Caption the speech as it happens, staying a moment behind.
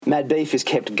Mad Beef is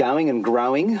kept going and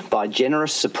growing by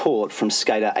generous support from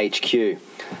Skater HQ.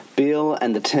 Bill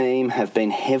and the team have been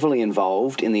heavily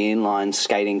involved in the inline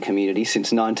skating community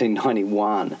since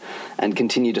 1991 and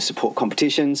continue to support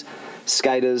competitions,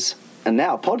 skaters, and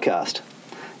now a podcast.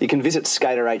 You can visit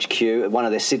Skater HQ at one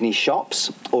of their Sydney shops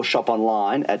or shop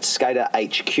online at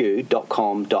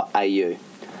skaterhq.com.au.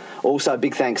 Also,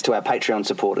 big thanks to our Patreon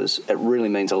supporters. It really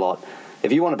means a lot.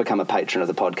 If you want to become a patron of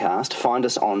the podcast, find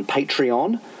us on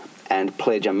Patreon and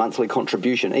pledge a monthly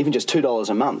contribution. Even just $2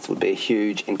 a month would be a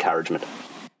huge encouragement.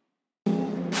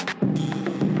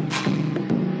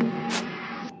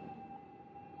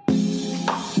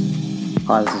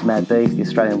 Hi, this is Mad Beef, the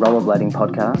Australian Rollerblading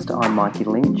Podcast. I'm Mikey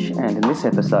Lynch, and in this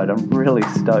episode I'm really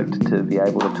stoked to be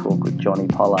able to talk with Johnny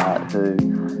Pollard, who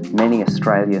many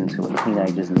Australians who were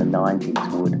teenagers in the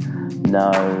 90s would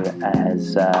know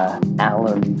as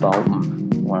Alan Bolton,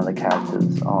 one of the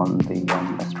characters on the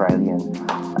Australian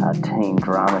teen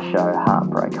drama show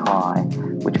Heartbreak High,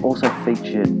 which also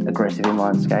featured aggressive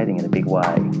inline skating in a big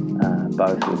way,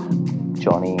 both with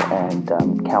Johnny and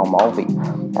Cal Mulvey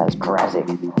as Drazik.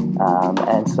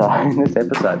 And so in this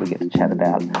episode we get to chat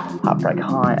about Heartbreak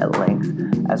High at length,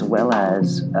 as well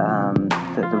as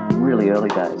the really early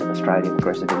days of Australian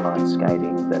aggressive inline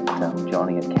skating that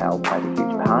Johnny and Cal played a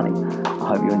huge part in. I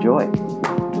hope you enjoy.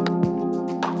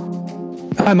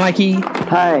 Hi, Mikey.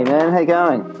 Hey, man. How you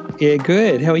going? Yeah,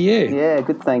 good. How are you? Yeah,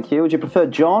 good, thank you. Would you prefer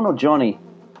John or Johnny?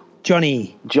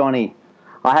 Johnny. Johnny.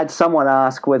 I had someone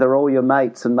ask whether all your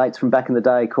mates and mates from back in the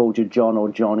day called you John or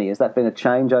Johnny. Has that been a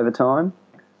change over time?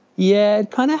 Yeah, it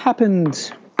kind of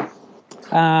happened,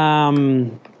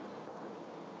 I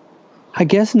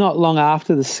guess not long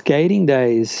after the skating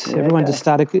days. Yeah, everyone just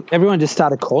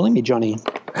started calling me Johnny.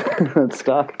 It's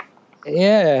stuck.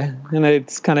 Yeah, and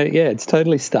it's it's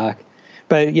totally stuck.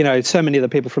 But, you know, so many of the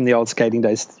people from the old skating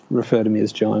days refer to me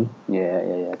as John. Yeah,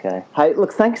 okay. Hey,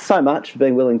 look, thanks so much for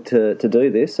being willing to do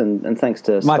this, and thanks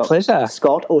to My pleasure.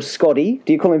 Scott, or Scotty.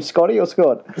 Do you call him Scotty or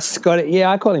Scott? Scotty,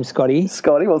 yeah, I call him Scotty.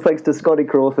 Scotty, well, thanks to Scotty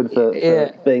Crawford for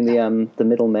being the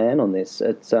middleman on this.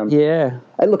 It's yeah.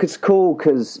 Hey, look, it's cool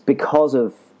because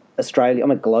of Australia,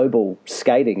 global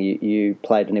skating, you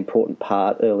played an important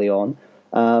part early on.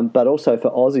 But also for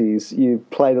Aussies, you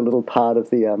played a little part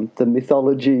of the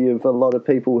mythology of a lot of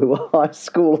people who were high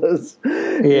schoolers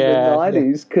in the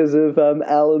 90s because of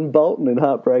Alan Bolton in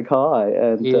Heartbreak High,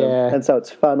 and so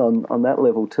it's fun on that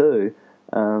level too.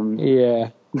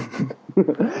 Yeah.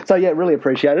 So yeah, really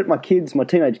appreciate it. My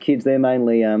teenage kids, they're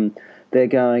mainly they're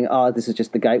going, oh, this is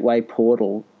just the gateway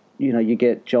portal. You know, you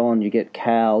get John, you get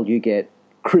Cal, you get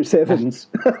Chris Evans.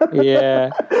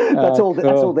 Yeah. That's all. Cool.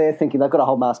 That's all they're thinking. They've got a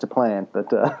whole master plan,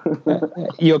 but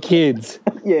your kids.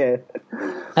 Yeah.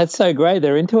 That's so great.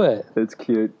 They're into it. It's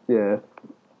cute. Yeah.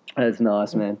 That's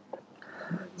nice, man.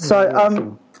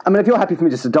 So, if you're happy for me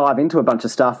just to dive into a bunch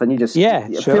of stuff, and you just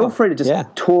feel free to just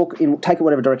talk, take it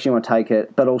whatever direction you want to take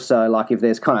it. But also, like, if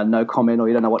there's kind of no comment or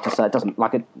you don't know what to say, it doesn't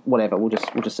like it. Whatever. We'll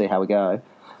just see how we go.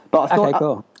 But I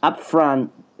thought up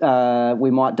front.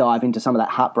 We might dive into some of that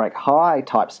Heartbreak High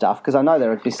type stuff, because I know there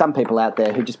would be some people out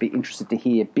there who'd just be interested to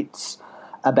hear bits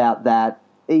about that,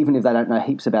 even if they don't know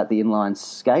heaps about the inline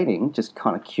skating, just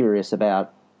kind of curious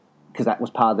about, because that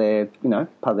was part of their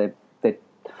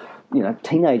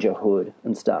teenagerhood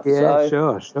and stuff. Yeah,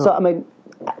 sure. So,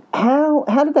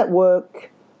 how did that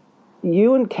work?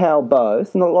 You and Cal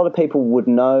both, and a lot of people would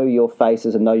know your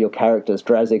faces and know your characters,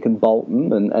 Drazik and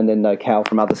Bolton, and then know Cal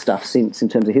from other stuff since in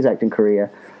terms of his acting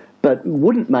career, but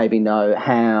wouldn't maybe know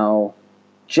how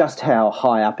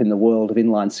high up in the world of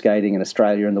inline skating in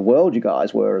Australia and the world you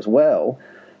guys were as well.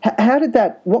 How did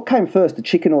that, what came first, the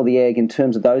chicken or the egg in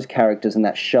terms of those characters in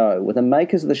that show? Were the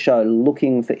makers of the show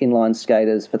looking for inline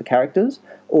skaters for the characters,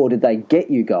 or did they get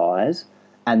you guys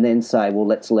and then say, well,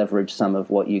 let's leverage some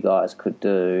of what you guys could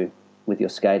do with your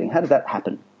skating? How did that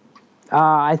happen?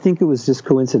 I think it was just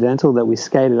coincidental that we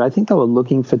skated. I think they were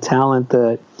looking for talent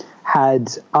that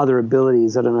had other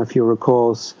abilities. I don't know if you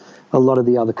recall, a lot of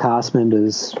the other cast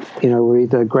members, were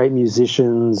either great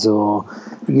musicians or,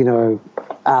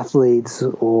 athletes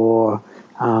or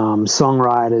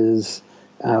songwriters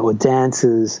or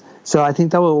dancers. So I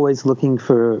think they were always looking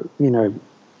for,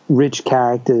 rich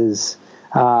characters,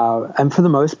 and for the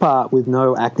most part with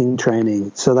no acting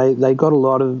training. So they got a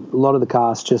lot of the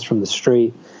cast just from the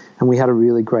street, and we had a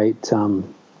really great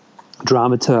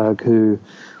dramaturg who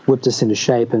whipped us into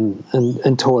shape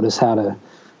and taught us how to,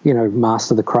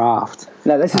 master the craft.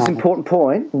 Now, this is an important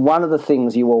point. One of the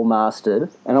things you all mastered,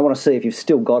 and I want to see if you've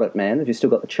still got it, man, if you've still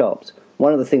got the chops.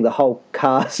 One of the things the whole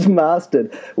cast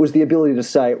mastered was the ability to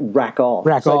say, rack off.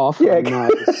 Rack off? Yeah. No,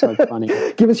 it's so funny.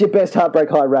 Give us your best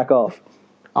Heartbreak High rack off.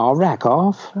 I'll rack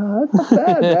off. That's not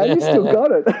bad, man. You still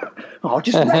got it. Oh,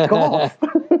 just rack off.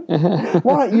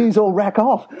 Why don't you all rack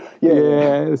off?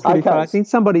 Yeah, it's pretty fun. I think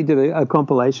somebody did a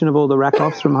compilation of all the rack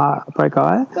offs from Heartbreak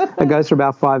High. It goes for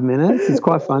about 5 minutes. It's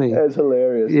quite funny. That's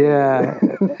hilarious. Yeah,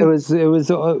 it was.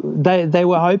 They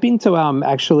were hoping to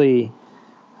actually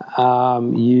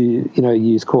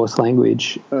use coarse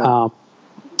language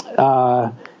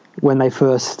when they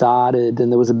first started,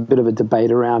 and there was a bit of a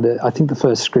debate around it. I think the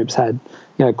first scripts had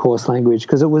coarse language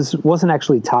because it wasn't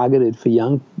actually targeted for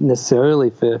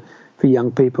necessarily for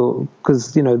young people,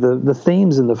 because the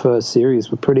themes in the first series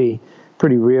were pretty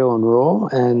real and raw,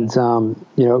 and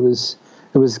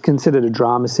it was considered a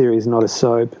drama series, not a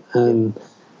soap, and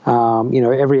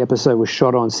every episode was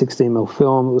shot on 16mm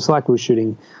film. It was like we were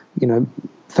shooting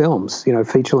films,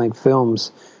 feature-length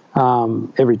films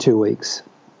every 2 weeks,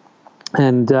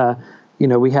 and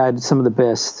we had some of the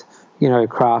best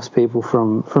craftspeople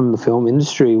from the film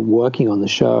industry working on the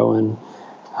show, and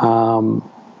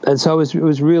so it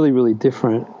was really, really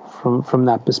different from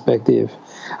that perspective.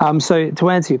 So to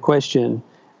answer your question,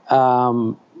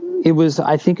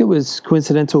 I think it was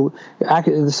coincidental.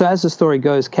 So as the story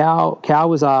goes, Cal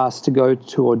was asked to go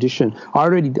to audition.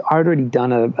 I'd already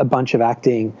done a bunch of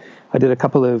acting. I did a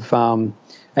couple of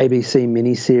ABC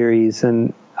miniseries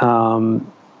and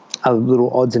a little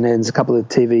odds and ends, a couple of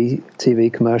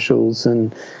TV commercials,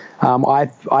 and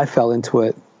I fell into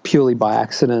it purely by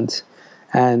accident.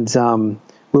 And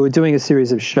we were doing a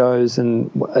series of shows, and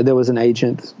there was an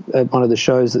agent at one of the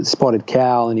shows that spotted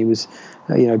Cal, and he was,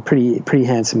 pretty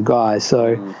handsome guy.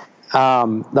 So they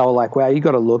were like, "Wow, you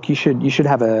got to look. You should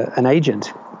have an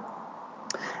agent."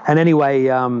 And anyway,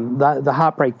 the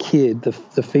Heartbreak Kid,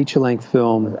 the feature-length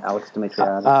film, Alex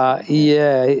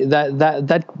Dimitriadis.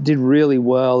 That did really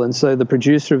well, and so the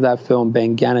producer of that film,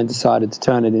 Ben Gannon, decided to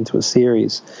turn it into a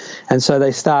series, and so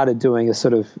they started doing a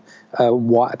sort of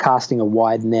casting a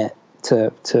wide net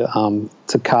to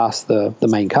cast the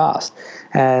main cast,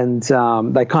 and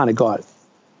they kind of got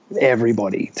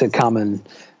everybody to come and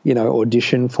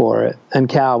audition for it, and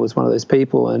Cal was one of those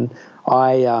people, and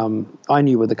I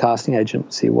knew where the casting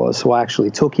agency was, so I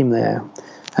actually took him there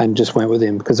and just went with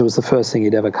him because it was the first thing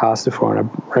he'd ever casted for, and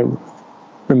I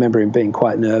remember him being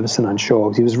quite nervous and unsure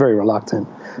because he was very reluctant.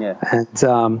 Yeah. And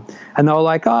they were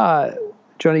like,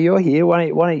 Johnny, you're here. Why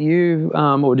don't you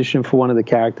audition for one of the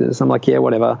characters? I'm like, yeah,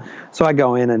 whatever. So I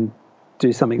go in and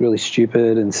do something really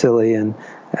stupid and silly and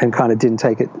kind of didn't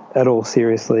take it at all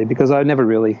seriously because I never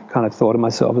really kind of thought of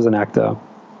myself as an actor.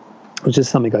 It was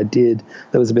just something I did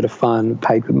that was a bit of fun,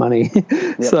 paid good money.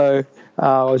 Yep. So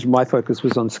my focus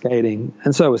was on skating,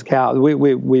 and so was Cal. We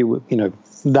were,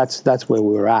 that's where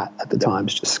we were at the time,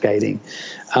 just skating.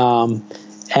 We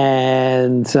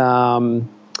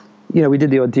did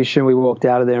the audition. We walked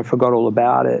out of there and forgot all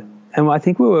about it. And I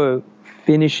think we were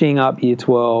finishing up year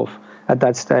 12 at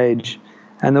that stage,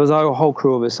 and there was a whole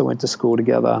crew of us that went to school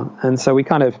together. And so we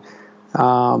kind of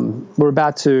we're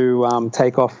about to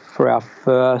take off for our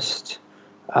first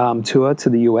tour to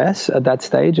the US at that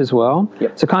stage as well.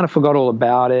 Yep. So kind of forgot all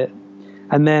about it.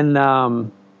 And then I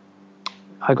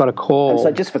got a call. And so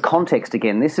just for context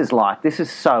again, this is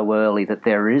so early that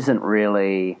there isn't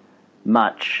really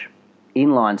much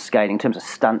inline skating in terms of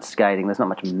stunt skating. There's not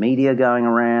much media going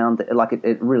around. Like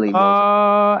it really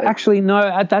was. Actually, no.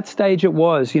 At that stage, it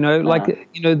was.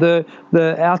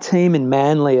 Our team in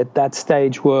Manly at that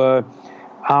stage were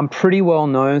pretty well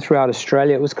known throughout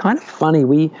Australia. It was kind of funny.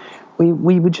 We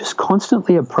were just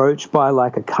constantly approached by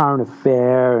like a Current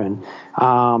Affair and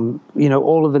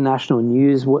all of the national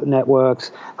news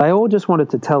networks. They all just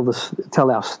wanted to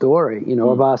tell our story.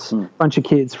 Of us, a bunch of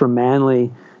kids from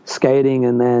Manly skating,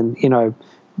 and then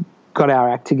got our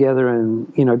act together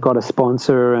and got a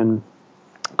sponsor and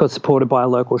got supported by a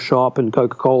local shop and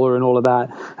Coca-Cola and all of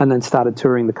that, and then started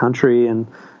touring the country and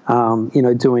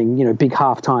doing big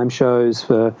halftime shows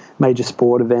for major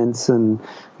sport events and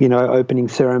opening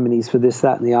ceremonies for this,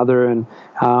 that, and the other. And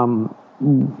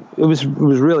it was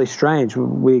really strange.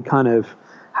 We kind of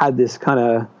had this kind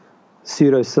of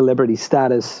pseudo celebrity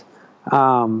status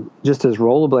just as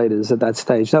rollerbladers at that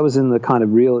stage. That was in the kind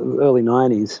of real early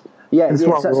 90s. Yeah.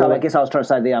 So I guess I was trying to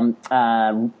say the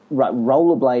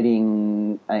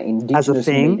rollerblading indigenous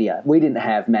media. We didn't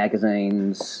have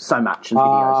magazines so much and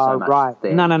videos so much. Right.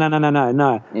 Then. No.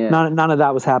 Yeah. None of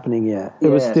that was happening yet. It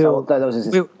was still. So there was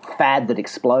this fad that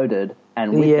exploded,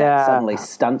 and with that, suddenly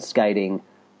stunt skating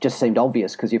just seemed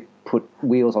obvious because you put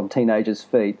wheels on teenagers'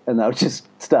 feet, and they'll just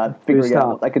start figuring out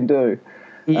what they can do.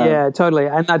 Yeah, totally.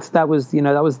 And that was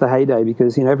the heyday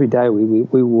because every day we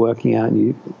were working out.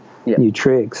 And new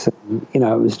tricks. And, you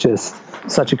know, it was just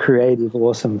such a creative,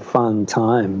 awesome, fun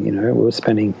time. You know, we were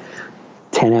spending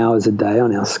 10 hours a day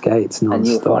on our skates non-stop. And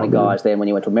you were finding guys then when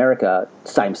you went to America,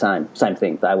 same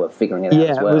thing. They were figuring it out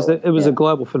as well. It was a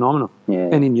global phenomenon. Yeah.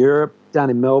 And in Europe, down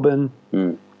in Melbourne,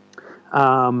 and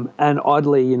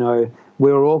oddly, you know,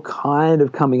 we were all kind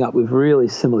of coming up with really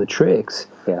similar tricks.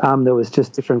 Yeah. There was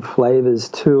just different flavors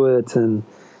to it, and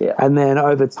then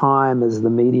over time, as the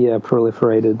media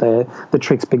proliferated, the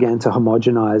tricks began to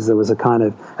homogenize. There was a kind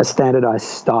of a standardized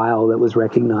style that was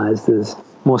recognized as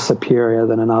more superior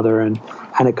than another, and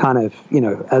it kind of, you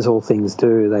know, as all things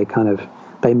do, they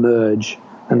merge,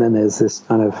 and then there's this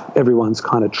kind of, everyone's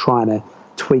kind of trying to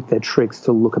tweak their tricks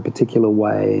to look a particular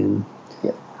way, and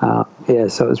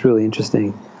so it was really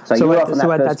interesting. So you were off on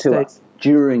that first tour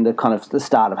during the kind of the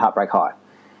start of Heartbreak High.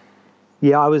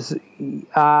 Yeah, I was.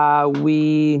 I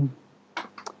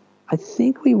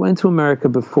think we went to America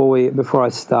before I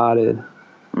started.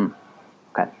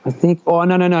 Okay. I think. Oh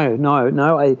no!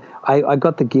 I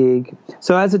got the gig.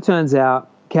 So as it turns out,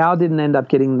 Cal didn't end up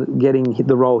getting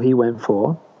the role he went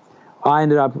for. I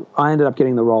ended up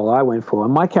getting the role I went for,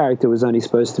 and my character was only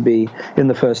supposed to be in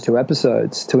the first 2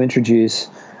 episodes to introduce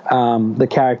the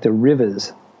character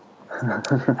Rivers.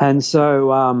 And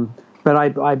so, but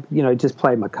I you know, just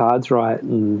played my cards right,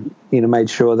 and, you know, made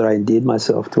sure that I endeared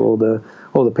myself to all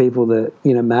the people that,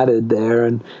 you know, mattered there,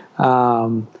 and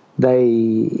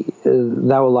they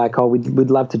were like, oh, we'd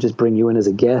love to just bring you in as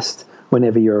a guest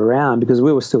whenever you're around, because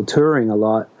we were still touring a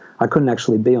lot. I couldn't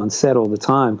actually be on set all the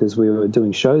time because we were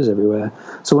doing shows everywhere.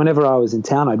 So whenever I was in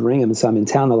town, I'd ring them and say, I'm in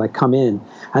town. They're like, come in.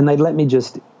 And they'd let me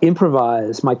just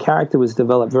improvise. My character was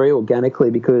developed very organically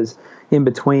because in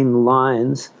between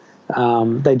lines,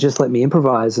 they just let me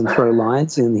improvise and throw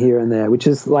lines in here and there, which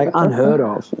is like unheard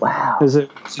of. Wow.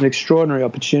 It's an extraordinary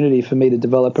opportunity for me to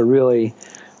develop a really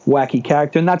wacky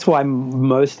character. And that's why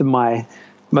most of my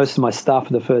stuff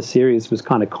in the first series was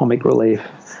kind of comic relief.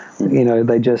 You know,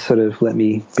 they just sort of let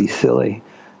me be silly,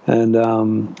 and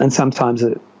sometimes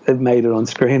it made it on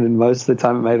screen, and most of the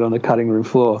time it made it on the cutting room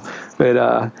floor.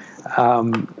 But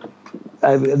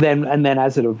then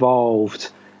as it evolved,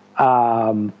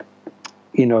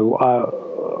 you know,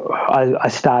 I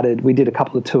started. We did a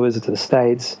couple of tours to the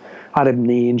States. I had a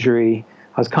knee injury.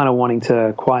 I was kind of wanting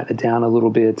to quieten it down a little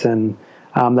bit, and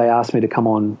they asked me to come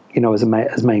on, you know,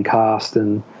 as main cast,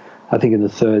 and I think in the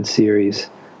 3rd series.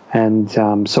 And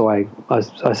so I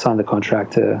signed the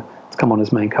contract to come on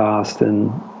as main cast, and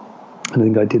I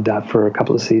think I did that for a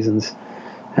couple of seasons.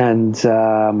 And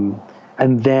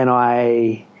then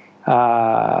I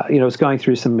you know, was going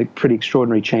through some pretty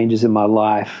extraordinary changes in my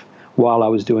life while I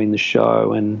was doing the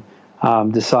show, and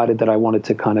decided that I wanted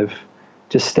to kind of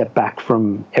just step back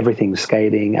from everything,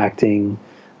 skating, acting,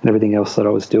 and everything else that I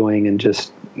was doing, and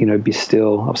just, you know, be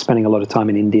still. I was spending a lot of time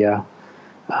in India,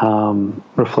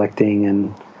 reflecting,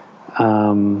 and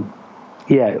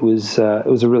it was a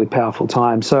really powerful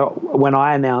time. So when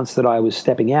I announced that I was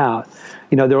stepping out,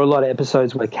 you know, there were a lot of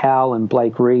episodes where Cal and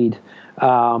Blake Reed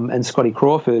and Scotty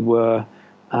Crawford were,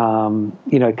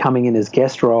 you know, coming in as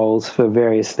guest roles for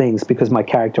various things, because my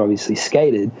character obviously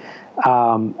skated.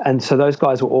 And so those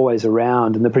guys were always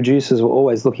around, and the producers were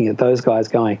always looking at those guys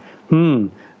going,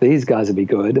 these guys would be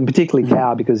good. And particularly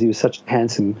Cal, because he was such a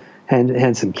handsome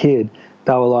kid.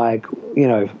 They were like, you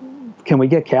know, can we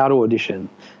get Cal to audition?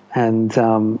 And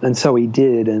so he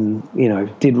did, and, you know,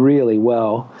 did really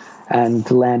well, and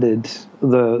landed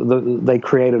they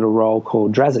created a role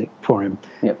called Drazik for him.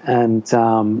 Yep. And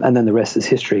then the rest is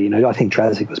history. You know, I think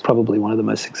Drazik was probably one of the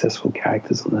most successful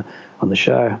characters on the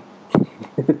show.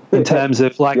 In terms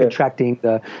of like attracting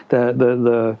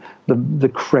the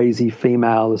crazy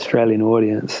female Australian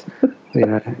audience, you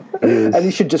know. And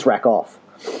you should just rack off.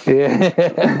 Yeah.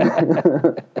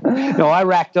 No, I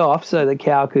racked off so that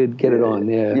Cal could get it on.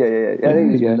 Yeah. I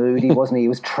think he was moody, wasn't he? He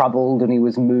was troubled, and he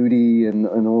was moody, and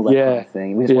all that kind of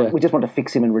thing. We just want to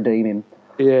fix him and redeem him.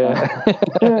 Yeah.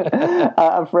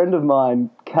 A friend of mine,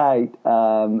 Kate,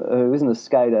 who isn't a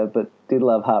skater but did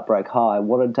love Heartbreak High,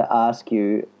 wanted to ask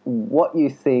you what you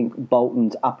think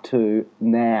Bolton's up to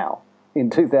now in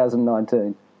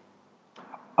 2019.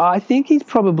 I think he's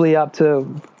probably up to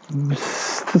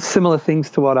similar things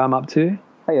to what I'm up to.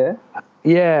 Oh, yeah?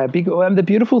 Yeah. The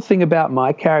beautiful thing about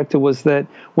my character was that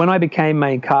when I became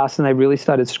main cast and they really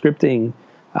started scripting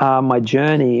my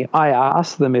journey, I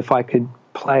asked them if I could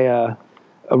play a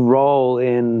role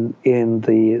in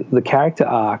the character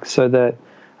arc, so that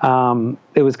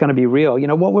it was going to be real. You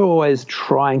know, what we were always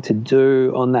trying to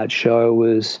do on that show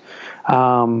was,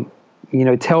 you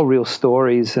know, tell real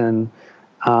stories, and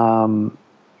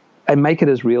and make it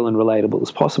as real and relatable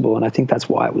as possible. And I think that's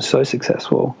why it was so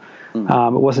successful. It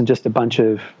wasn't just a bunch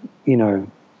of,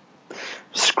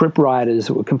 script writers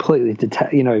that were completely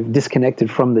disconnected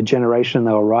from the generation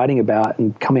they were writing about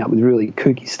and coming up with really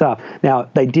kooky stuff. Now,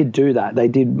 they did do that. They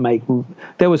did make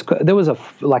there was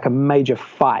a major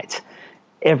fight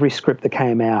every script that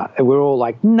came out, and we're all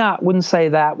like, nah, wouldn't say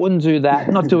that, wouldn't do that,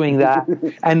 not doing that.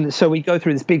 And so we go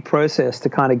through this big process to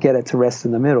kind of get it to rest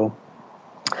in the middle.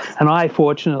 And I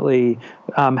fortunately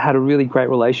had a really great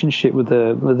relationship with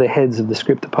the heads of the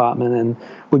script department, and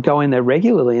would go in there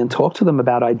regularly and talk to them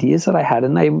about ideas that I had,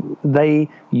 and they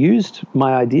used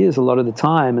my ideas a lot of the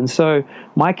time. And so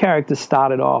my character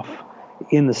started off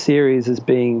in the series as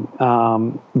being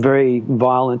very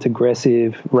violent,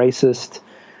 aggressive, racist,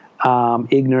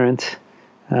 ignorant,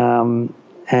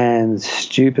 and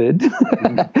stupid,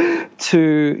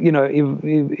 to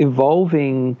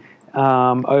evolving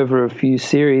over a few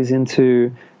series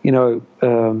into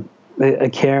a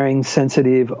caring,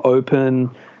 sensitive,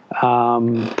 open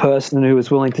person who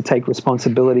was willing to take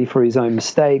responsibility for his own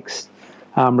mistakes,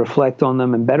 reflect on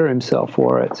them, and better himself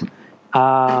for it,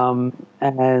 and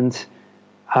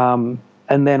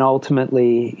then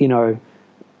ultimately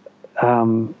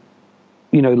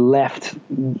left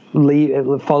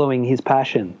following his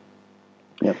passion.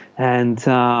 Yep. And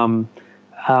so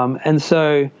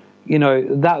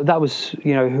that was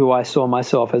who I saw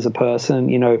myself as a person,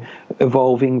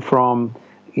 evolving from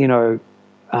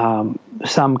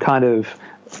some kind of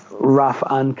rough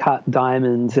uncut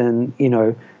diamonds, and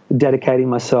dedicating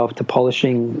myself to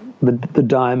polishing the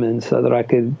diamonds so that I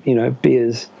could be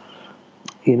as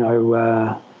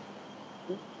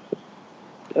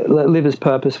live as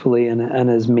purposefully and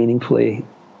as meaningfully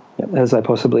as I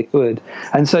possibly could.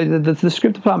 And so the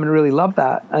script department really loved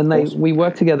that, and we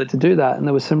worked together to do that. And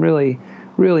there was some really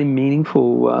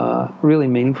meaningful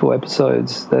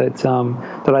episodes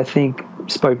that I think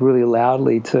spoke really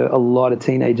loudly to a lot of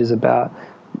teenagers about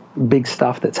big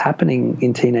stuff that's happening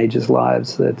in teenagers'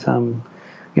 lives that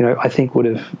I think would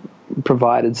have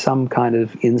provided some kind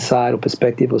of insight or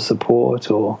perspective or support,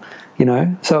 or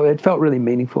so it felt really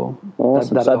meanfoul.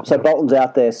 Awesome. So Bolton's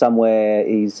out there somewhere.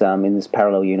 He's in this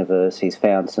parallel universe. He's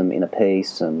found some inner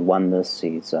peace and oneness.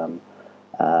 He's found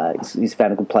a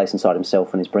good place inside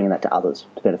himself, and he's bringing that to others,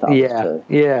 to benefit others too.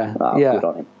 Yeah. Good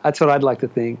on him. That's what I'd like to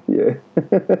think. Yeah.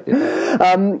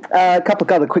 A couple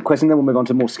of other quick questions, then we'll move on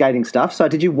to more skating stuff. So,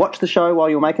 did you watch the show while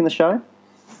you were making the show?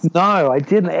 No, I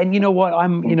didn't. And you know what?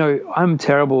 I'm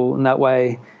terrible in that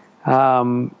way.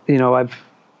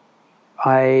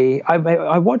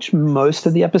 I watched most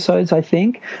of the episodes, I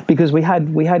think, because we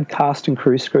had cast and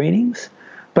crew screenings.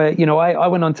 But I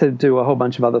went on to do a whole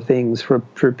bunch of other things for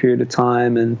a period of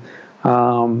time, and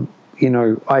I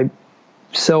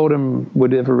seldom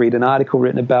would ever read an article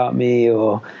written about me,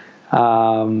 or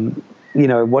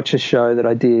watch a show that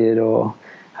I did, or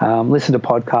listen to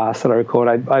podcasts that I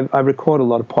record. I record a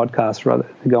lot of podcasts rather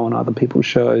than go on other people's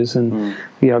shows, and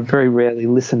very rarely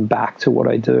listen back to what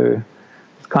I do.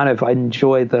 It's kind of, I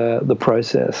enjoy the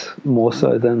process more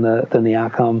so than the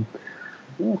outcome.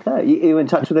 Okay. You in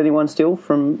touch with anyone still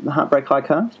from the Heartbreak High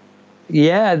Cast?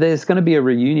 Yeah, there's going to be a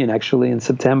reunion actually in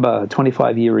September, a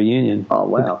 25-year reunion. Oh,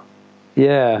 wow.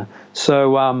 Yeah.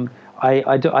 So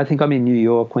I think I'm in New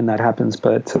York when that happens,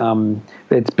 but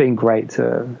it's been great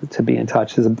to be in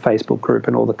touch. There's a Facebook group,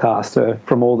 and all the cast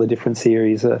from all the different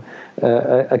series are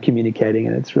communicating,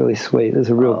 and it's really sweet. There's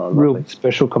a real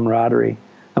special camaraderie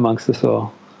amongst us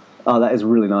all. Oh, that is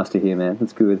really nice to hear, man.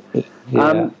 That's good.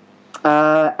 Yeah.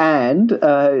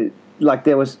 There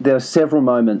were several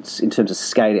moments in terms of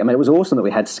skating. I mean, it was awesome that we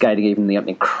had skating even in the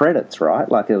opening credits, right?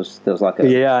 Like there was like a,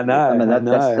 yeah, I know. I mean,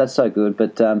 that's so good.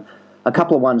 But a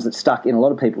couple of ones that stuck in a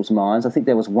lot of people's minds. I think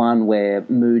there was one where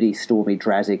Moody Stormy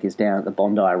Drazik is down at the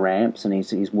Bondi ramps, and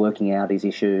he's working out his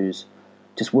issues,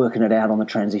 just working it out on the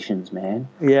transitions, man.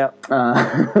 Yeah.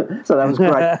 So that was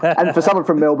great. And for someone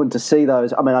from Melbourne to see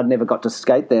those, I mean, I'd never got to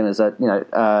skate them ever.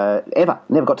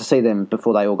 Never got to see them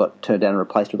before they all got turned down and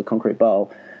replaced with a concrete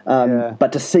bowl.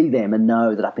 But to see them and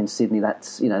know that up in Sydney,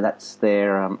 that's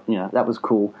their, that was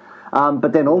cool.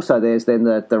 But then also there's then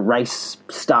the race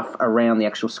stuff around the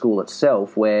actual school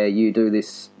itself, where you do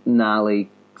this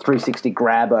gnarly 360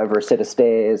 grab over a set of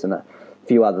stairs and a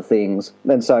few other things.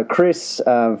 And so Chris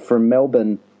from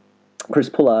Melbourne, Chris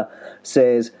Puller,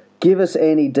 says, give us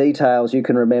any details you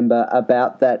can remember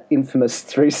about that infamous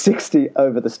 360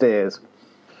 over the stairs.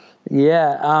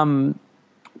 Yeah, I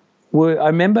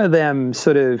remember them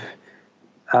sort of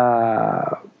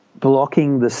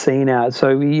blocking the scene out.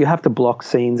 So you have to block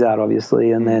scenes out,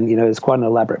 obviously, and then, it's quite an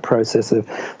elaborate process of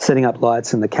setting up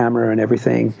lights and the camera and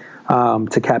everything.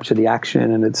 to capture the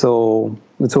action, and it's all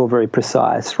very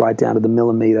precise, right down to the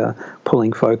millimeter,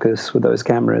 pulling focus with those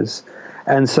cameras.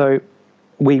 And so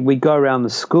we go around the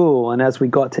school, and as we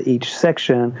got to each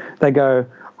section, they go,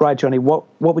 right, Johnny, what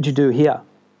would you do here?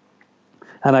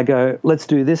 And I go, let's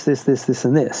do this, this, this, this,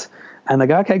 and this. And they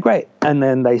go, okay, great. And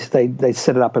then they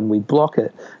set it up and we block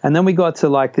it. And then we got to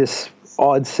like this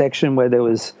odd section where there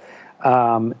was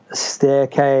a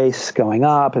staircase going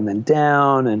up and then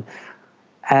down, and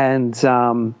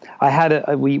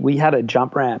we had a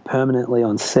jump ramp permanently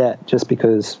on set just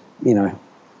because, you know,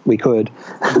 we could.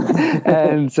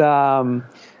 And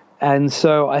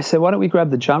so I said, why don't we grab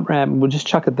the jump ramp and we'll just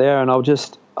chuck it there, and I'll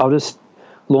just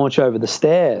launch over the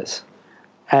stairs.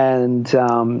 And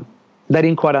they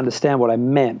didn't quite understand what I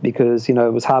meant, because, you know,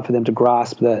 it was hard for them to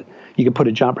grasp that you could put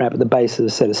a jump ramp at the base of a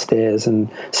set of stairs and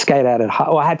skate out at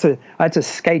I had to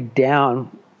skate down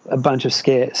a bunch of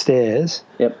stairs.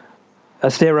 Yep. A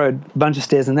stair road, a bunch of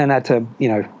stairs, and then had to, you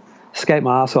know, skate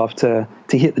my ass off to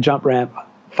hit the jump ramp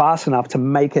fast enough to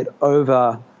make it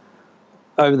over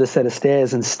the set of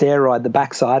stairs and stair ride the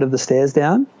backside of the stairs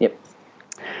down. Yep.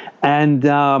 And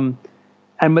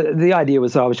the idea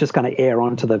was I was just going to air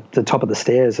onto the top of the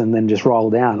stairs and then just roll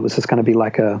down. It was just going to be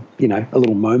like a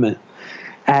little moment.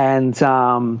 And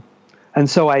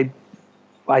so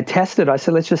I tested. I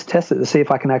said, let's just test it to see if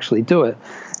I can actually do it.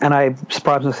 And I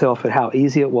surprised myself at how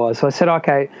easy it was. So I said,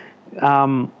 okay,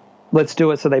 let's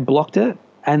do it. So they blocked it.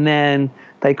 And then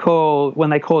when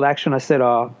they called action, I said,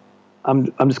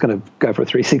 I'm just going to go for a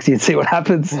 360 and see what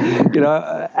happens. You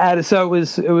know, and so it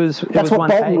was. That's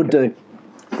what Bolton would do.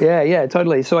 Yeah,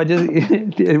 totally. So I just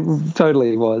it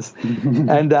totally was.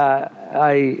 And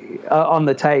I on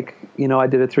the take, you know, I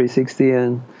did a 360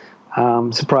 and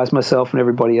surprised myself and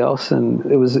everybody else, and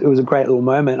it was a great little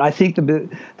moment. I think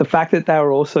the fact that they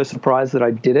were also surprised that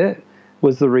I did it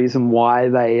was the reason why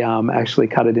they actually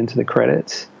cut it into the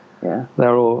credits. Yeah, they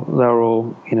were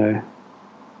all, you know,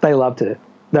 they loved it.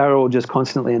 They were all just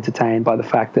constantly entertained by the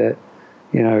fact that,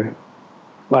 you know,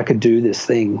 I could do this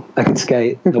thing. I could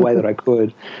skate the way that I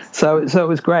could. So it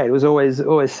was great. It was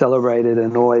always celebrated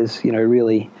and always, you know,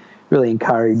 really, really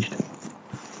encouraged.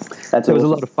 It was a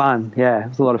lot of fun. Yeah, it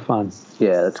was a lot of fun.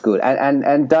 Yeah, that's good.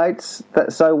 And dates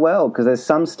that so well, because there's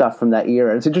some stuff from that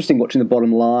era. It's interesting watching The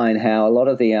Bottom Line, how a lot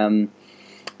of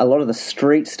the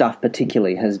street stuff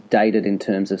particularly has dated in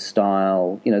terms of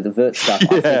style. You know, the vert stuff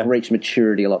I think reached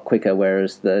maturity a lot quicker,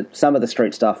 whereas some of the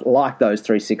street stuff, like those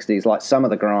 360s, like some of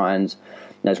the grinds,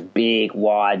 those big,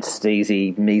 wide,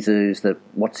 steezy Mizus that,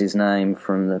 what's his name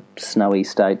from the snowy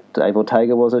state, Dave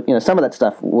Ortega, was it? You know, some of that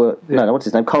stuff no, what's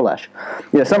his name? Kolash.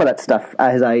 You know, some of that stuff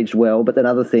has aged well, but then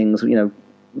other things, you know,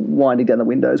 winding down the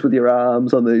windows with your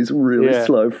arms on these really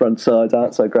slow front sides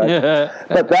aren't so great.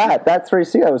 But that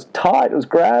 360 was tight, it was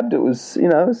grabbed, it was, you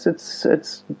know,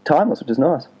 it's timeless, which is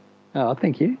nice. Oh,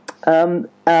 thank you.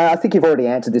 I think you've already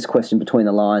answered this question between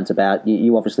the lines about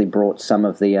you obviously brought some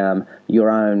of the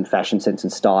your own fashion sense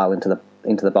and style into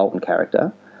the Bolton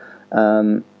character.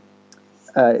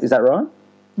 Is that right?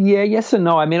 Yeah, yes and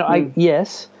no. I mean,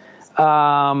 yes.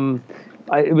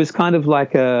 It was kind of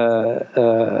like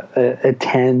a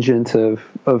tangent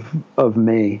of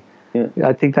me. Yeah.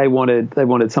 I think they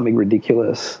wanted something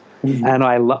ridiculous. And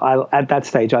I at that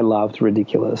stage I loved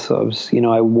ridiculous. So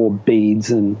I wore beads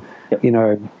and you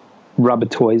know, rubber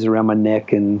toys around my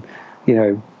neck, and you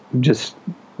know, just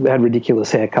had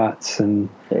ridiculous haircuts and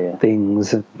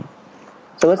things. And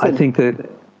so I think that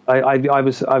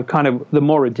I kind of, the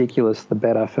more ridiculous the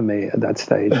better for me at that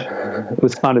stage. It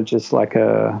was kind of just like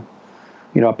a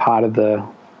part of the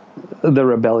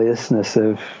rebelliousness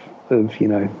of you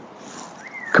know,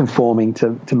 conforming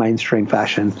to mainstream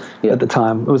fashion at the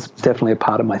time. It was definitely a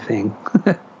part of my thing.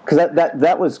 Because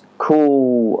that was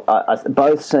cool,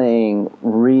 both seeing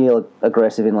real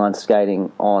aggressive inline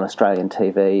skating on Australian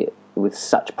TV with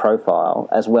such profile,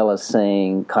 as well as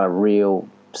seeing kind of real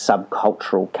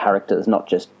subcultural characters, not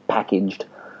just packaged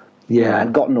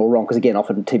and gotten all wrong. Because again,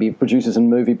 often TV producers and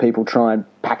movie people try and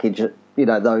package it, you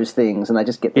know, those things, and they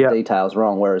just get the details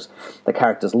wrong, whereas the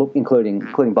characters including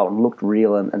Bolton, looked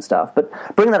real and stuff. But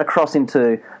bringing that across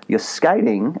into your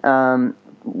skating,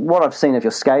 what I've seen of your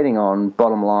skating on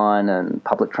Bottom Line and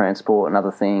public transport and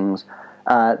other things,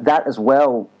 that as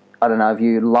well, I don't know if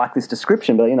you like this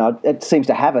description, but, you know, it seems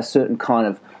to have a certain kind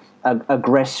of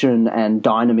aggression and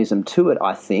dynamism to it,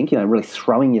 I think, you know, really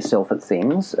throwing yourself at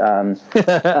things. I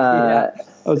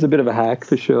was a bit of a hack,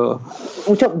 for sure.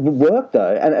 Which worked,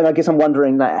 though, and I guess I'm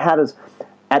wondering, like, how does,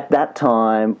 at that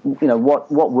time, you know,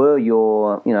 what were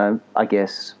your, you know, I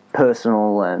guess,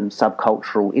 personal and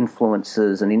subcultural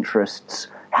influences and interests?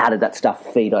 How did that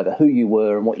stuff feed over who you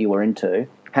were and what you were into?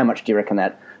 how much do you reckon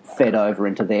that fed over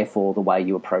into, therefore, the way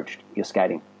you approached your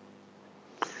skating?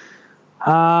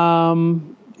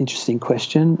 Interesting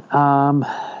question.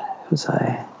 Was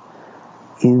I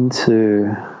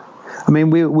into? I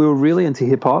mean, we were really into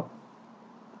hip hop,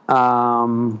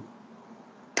 and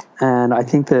I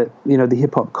think that the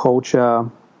hip hop culture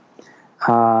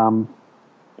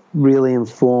really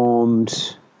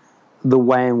informed the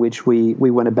way in which we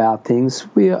went about things.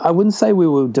 I wouldn't say we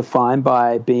were defined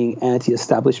by being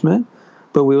anti-establishment,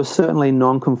 but we were certainly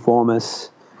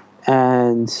non-conformists,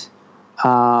 and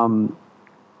I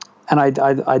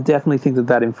definitely think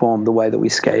that informed the way that we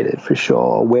skated, for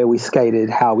sure. Where we skated,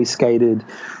 how we skated,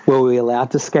 were we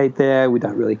allowed to skate there? We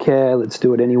don't really care. Let's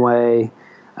do it anyway.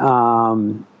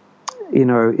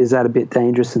 Is that a bit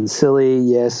dangerous and silly?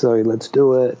 Yes, so let's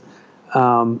do it.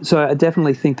 So I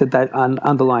definitely think that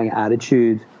underlying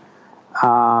attitude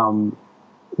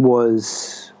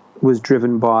was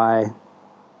driven by,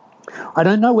 I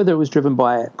don't know whether it was driven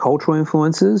by cultural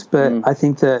influences, but I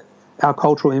think that our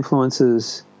cultural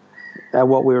influences,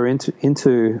 what we were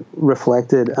into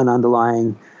reflected an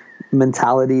underlying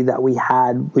mentality that we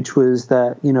had, which was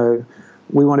that, we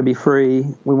want to be free,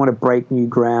 we want to break new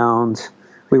ground,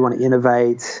 we want to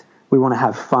innovate, we want to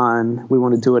have fun, we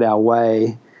want to do it our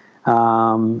way.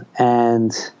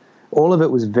 And all of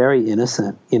it was very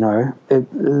innocent,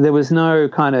 there was no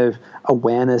kind of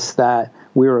awareness that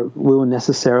we were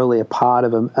necessarily a part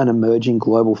of an emerging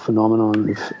global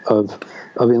phenomenon of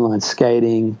inline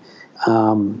skating.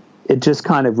 It just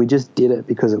we just did it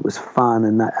because it was fun,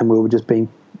 and we were just being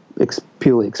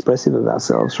purely expressive of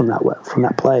ourselves from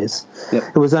that place. Yep.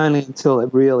 It was only until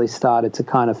it really started to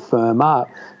kind of firm up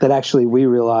that actually we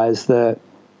realized that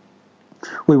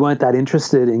we weren't that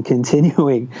interested in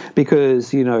continuing,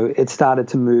 because it started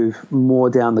to move more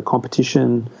down the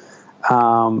competition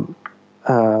line,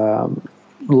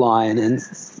 and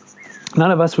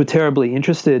none of us were terribly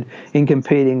interested in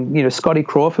competing. Scotty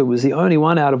Crawford was the only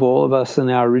one out of all of us in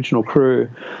our original crew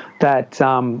that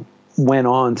went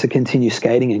on to continue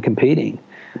skating and competing.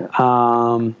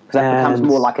 That becomes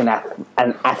more like an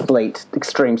athlete,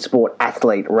 extreme sport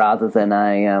athlete, rather than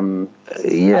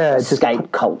a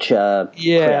skate culture.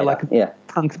 Yeah, creator.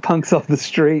 Punks off the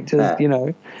street, just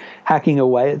hacking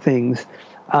away at things.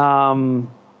 And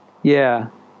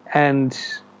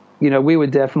we were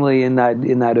definitely in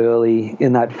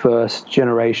that first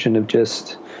generation of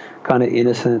just kind of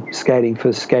innocent skating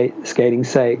for skating's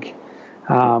sake,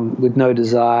 with no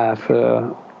desire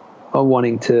for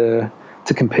wanting to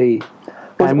compete.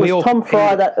 Was Tom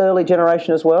Fry that early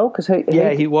generation as well? Because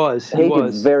he was. He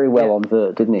did very well on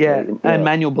vert, didn't he? Yeah, and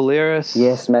Manuel Balearis.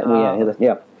 Yes,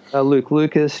 Luke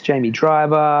Lucas, Jamie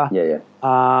Driver. But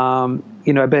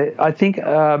I think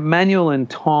Manuel and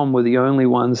Tom were the only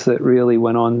ones that really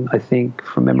went on, I think,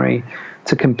 from memory,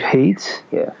 to compete.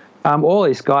 Yeah. All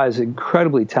these guys are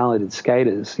incredibly talented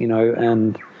skaters,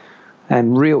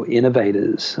 and real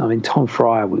innovators. I mean, Tom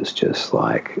Fry was just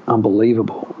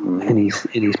unbelievable in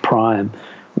his prime.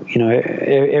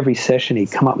 Every session he'd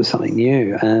come up with something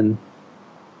new and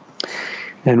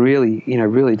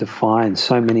really defined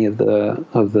so many of the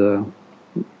the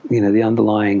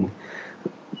underlying,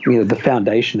 the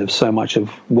foundation of so much of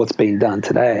what's being done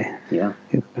today. Yeah.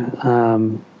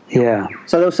 Yeah.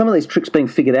 So there were some of these tricks being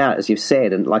figured out, as you've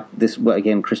said, and like this,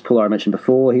 again, Chris Puller I mentioned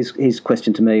before, his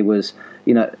question to me was,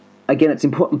 again, it's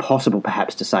impossible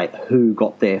perhaps to say who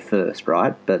got there first,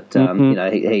 right? But,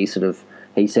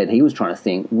 he said he was trying to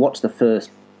think, what's the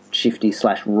first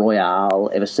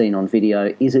shifty/royale ever seen on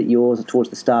video? Is it yours towards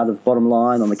the start of Bottom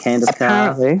Line on the Candace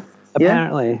car?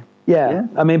 Apparently. Yeah.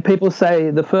 I mean, people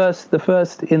say the first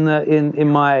in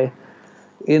my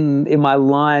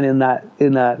line in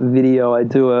that video, I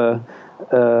do a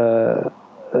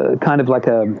kind of like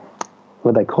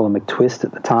what they call a McTwist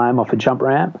at the time off a jump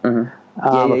ramp. Mm-hmm.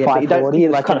 But you don't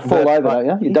kind of fall over, don't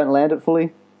you? You don't land it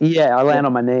fully? Yeah, I land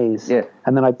on my knees. Yeah.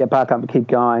 And then I get back up and keep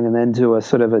going, and then do a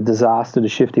sort of a disaster to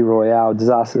shifty royale,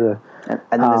 disaster. And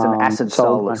then there's an acid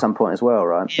soul at some point as well,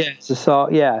 right? Yeah, it's a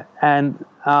soul, yeah. And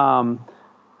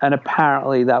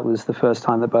apparently that was the first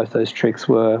time that both those tricks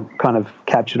were kind of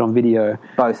captured on video.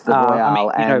 Both the royale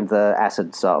and the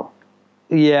acid soul.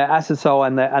 Yeah, acid soul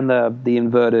and the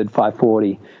inverted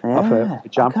 540 off a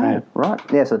jump ramp. Right.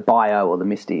 Yeah, so the bio or the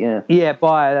Misty, yeah. Yeah,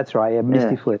 bio, that's right. Yeah,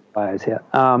 Misty flip bios, yeah.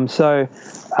 But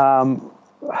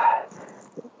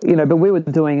we were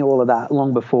doing all of that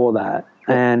long before that.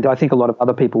 And I think a lot of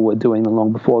other people were doing them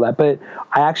long before that. But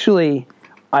I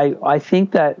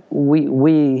think that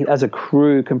we as a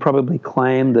crew can probably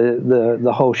claim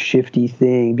the whole shifty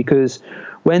thing, because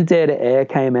when Dare to Air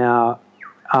came out,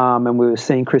 and we were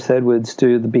seeing Chris Edwards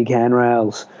do the big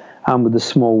handrails, with the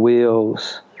small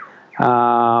wheels.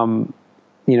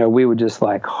 We were just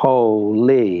like,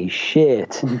 holy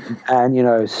shit. And,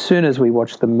 as soon as we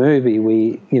watched the movie,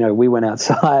 we went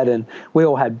outside and we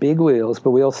all had big wheels,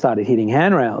 but we all started hitting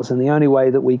handrails. And the only way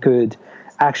that we could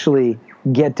actually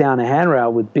get down a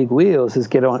handrail with big wheels is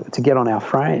get on our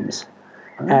frames.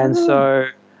 And so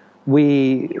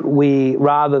we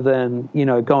rather than,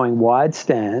 going wide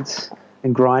stance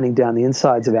and grinding down the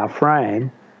insides of our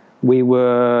frame, we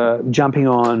were jumping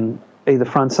on either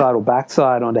front side or back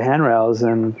side onto handrails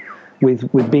and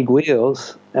with big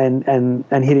wheels and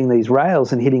hitting these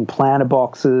rails and hitting planter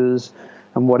boxes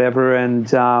and whatever.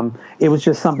 And it was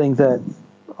just something that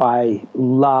I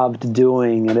loved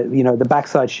doing. And, the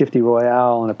backside shifty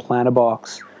royale and a planter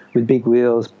box with big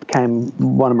wheels became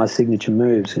one of my signature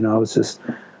moves.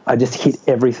 I just hit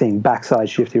everything, backside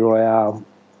shifty royale.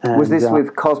 And, was this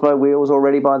with Cosmo wheels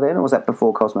already by then, or was that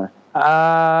before Cosmo?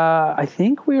 I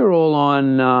think we were all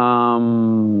on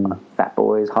Fat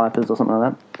Boys, Hypers, or something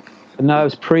like that. No, it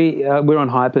was we were on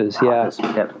Hypers. Hypers,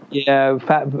 yeah, yep. Yeah.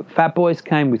 Fat Boys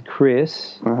came with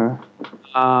Chris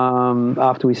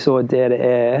after we saw Dare to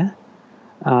Air,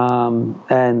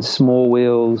 and Small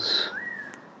Wheels,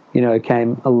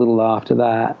 came a little after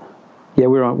that. Yeah,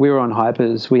 we were on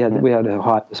Hypers. We had a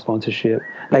Hyper sponsorship.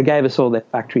 They gave us all their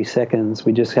factory seconds.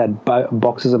 We just had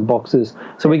boxes and boxes,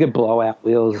 so we could blow out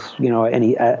wheels,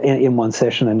 in one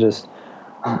session and just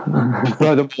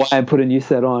throw them away and put a new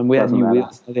set on. We had new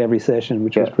wheels every session,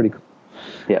 which was pretty cool.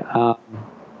 Yeah.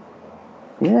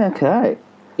 Okay.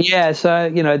 Yeah, so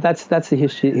that's the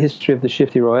history of the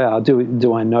Shifty Royale.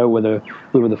 Do I know whether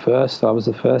we were the first? I was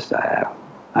the first. I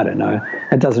don't know.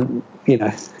 It doesn't.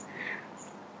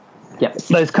 Yeah,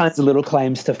 those kinds of little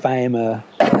claims to fame are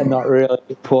not really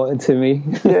important to me.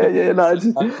 Yeah, no, it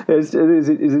is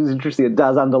interesting. It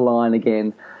does underline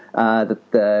again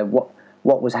that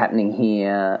what was happening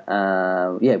here,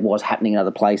 it was happening in other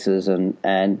places and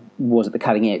was at the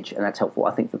cutting edge, and that's helpful,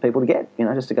 I think, for people to get,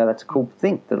 just to go, that's a cool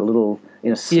thing, that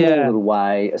in a small little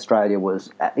way, Australia was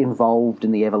involved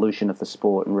in the evolution of the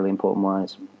sport in really important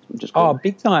ways. Just cool. Oh,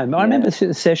 big time. I remember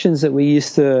sessions that we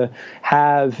used to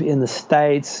have in the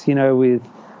States, with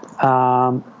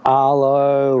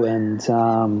Arlo and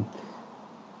I'm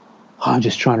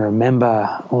just trying to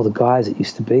remember all the guys that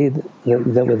used to be that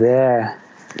were there.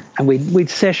 And we'd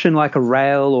session like a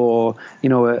rail or,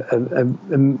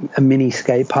 a mini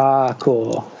skate park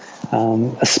or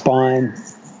a spine.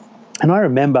 And I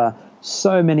remember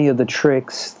so many of the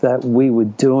tricks that we were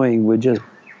doing were just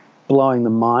blowing the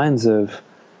minds of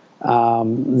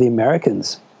the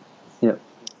Americans. Yep.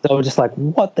 They were just like,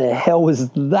 what the hell was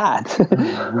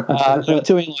that?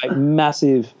 Doing like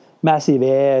massive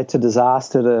air to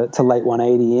disaster to late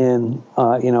 180 in,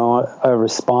 over a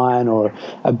spine, or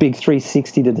a big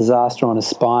 360 to disaster on a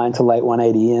spine to late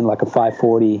 180 in, like a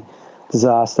 540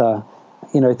 disaster,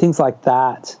 things like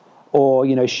that. Or,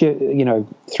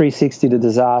 360 to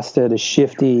disaster to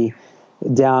shifty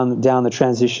down the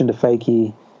transition to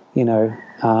fakie,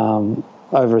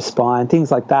 over a spine, things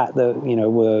like that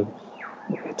were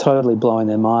totally blowing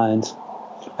their minds.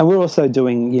 And we're also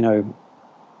doing,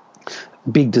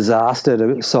 big disaster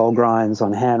to soul grinds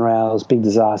on handrails, big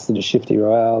disaster to shifty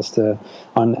royales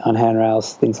on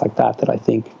handrails, things like that I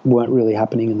think weren't really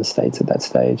happening in the States at that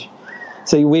stage.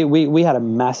 So we had a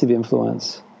massive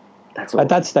influence. That's awesome. At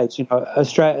that stage.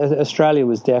 Australia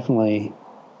was definitely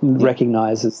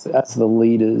recognised as the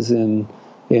leaders in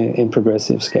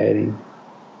progressive skating.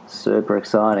 Super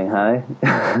exciting, hey?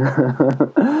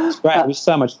 It's great. It was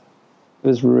so much. It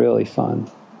was really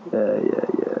fun.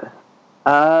 Yeah.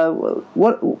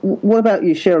 What about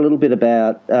you? Share a little bit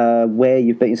about where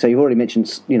you've been. So you've already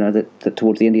mentioned, that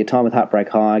towards the end of your time with Heartbreak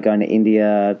High, going to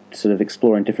India, sort of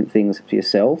exploring different things for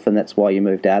yourself, and that's why you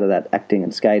moved out of that acting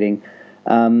and skating.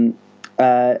 It'd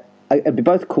be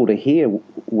both cool to hear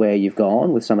where you've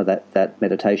gone with some of that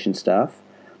meditation stuff,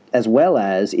 as well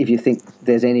as if you think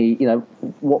there's any,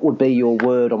 what would be your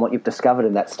word on what you've discovered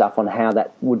in that stuff, on how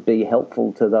that would be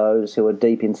helpful to those who are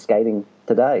deep in skating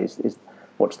today.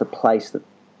 What's the place that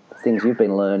things you've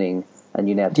been learning and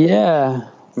you now take? Yeah.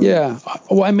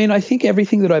 Well, I think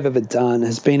everything that I've ever done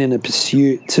has been in a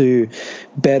pursuit to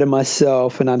better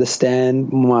myself and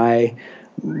understand my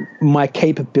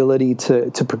capability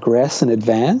to progress and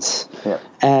advance. Yeah.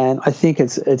 And I think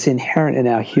it's inherent in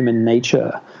our human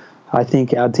nature. I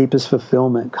think our deepest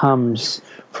fulfillment comes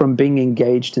from being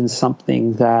engaged in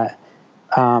something that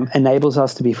enables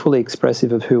us to be fully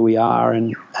expressive of who we are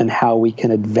and how we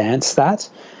can advance that,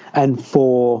 and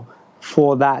for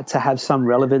that to have some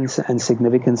relevance and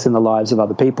significance in the lives of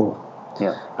other people.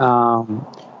 Yeah.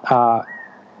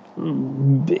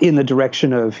 in the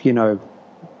direction of,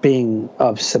 being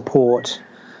of support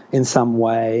in some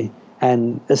way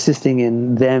and assisting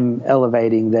in them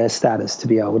elevating their status to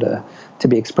be able to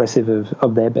be expressive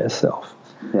of their best self.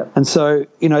 Yep. And so,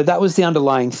 that was the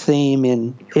underlying theme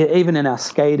even in our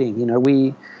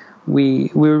skating. We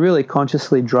were really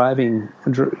consciously driving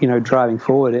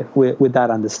forward with that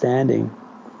understanding.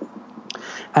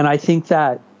 And I think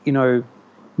that,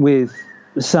 with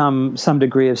some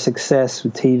degree of success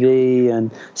with TV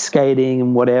and skating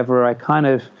and whatever, I kind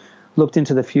of looked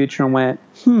into the future and went,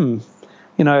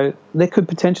 there could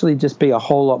potentially just be a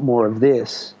whole lot more of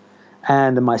this.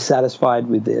 And am I satisfied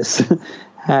with this?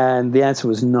 And the answer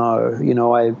was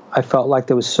no. I felt like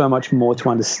there was so much more to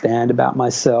understand about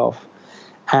myself.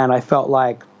 And I felt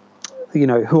like,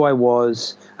 who I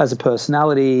was as a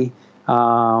personality,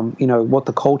 what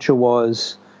the culture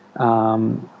was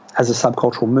as a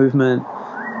subcultural movement.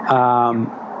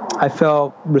 I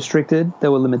felt restricted.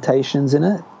 There were limitations in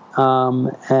it.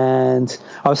 And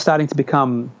I was starting to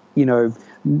become,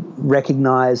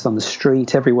 recognized on the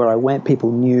street everywhere I went.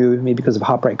 People knew me because of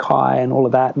Heartbreak High and all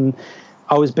of that. And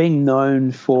I was being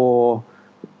known for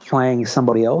playing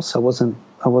somebody else. I wasn't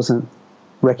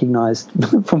recognized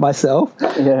for myself,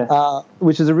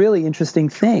 which is a really interesting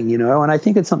thing, and I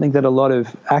think it's something that a lot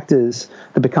of actors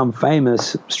that become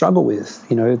famous struggle with.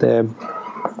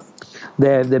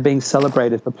 They're being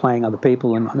celebrated for playing other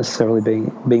people and not necessarily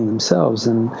being themselves.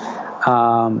 And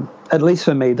at least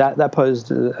for me, that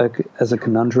posed as a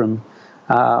conundrum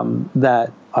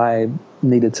that I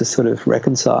needed to sort of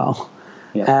reconcile.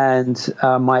 Yeah. And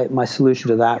my solution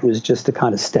to that was just to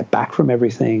kind of step back from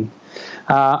everything.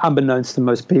 Unbeknownst to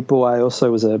most people, I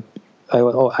also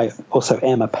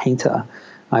am a painter.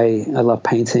 I love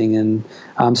painting, and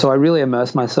so I really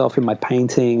immerse myself in my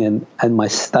painting and my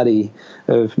study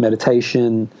of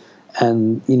meditation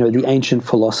and the ancient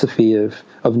philosophy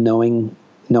of knowing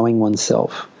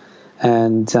oneself.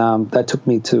 And that took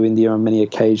me to India on many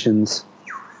occasions,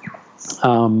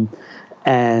 and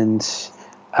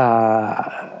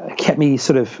kept me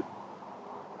sort of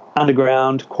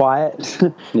underground, quiet,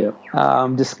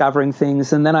 discovering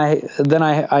things. And then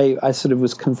I sort of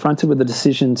was confronted with the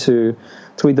decision to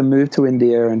either move to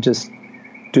India and just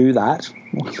do that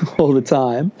all the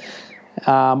time,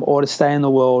 or to stay in the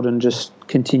world and just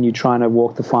continue trying to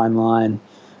walk the fine line.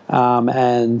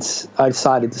 And I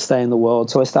decided to stay in the world.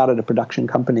 So I started a production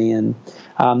company, and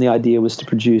the idea was to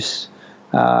produce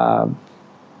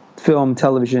film,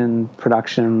 television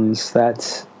productions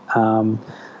that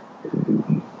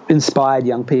inspired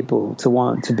young people to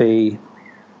want to be,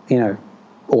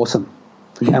 awesome.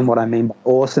 And what I mean by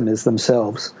awesome is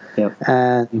themselves. Yep.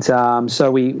 And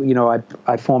so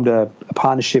I formed a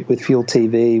partnership with Fuel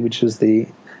TV, which was the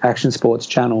action sports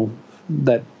channel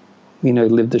that,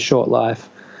 lived a short life.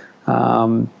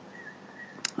 I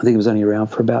think it was only around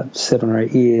for about 7 or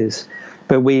 8 years.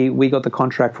 But we got the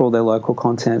contract for all their local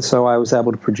content, so I was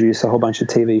able to produce a whole bunch of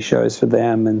TV shows for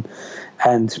them and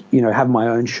have my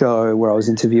own show where I was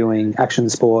interviewing action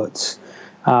sports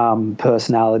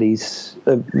personalities,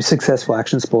 successful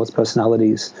action sports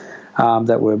personalities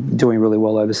that were doing really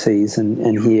well overseas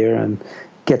and here, and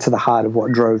get to the heart of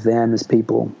what drove them as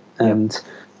people and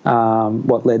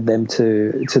what led them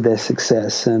to their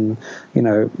success, and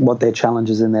what their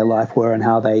challenges in their life were and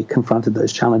how they confronted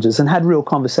those challenges and had real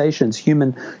conversations,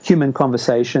 human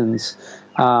conversations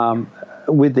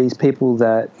with these people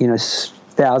that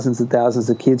thousands and thousands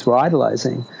of kids were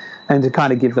idolizing, and to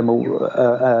kind of give them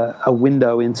a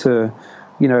window into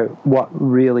what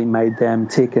really made them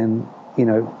tick, and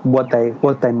what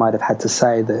they might have had to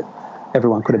say that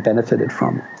everyone could have benefited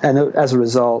from. And as a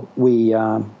result, we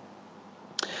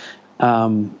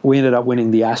ended up winning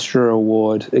the Astra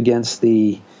Award against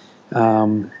the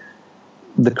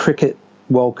Cricket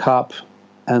World Cup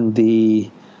and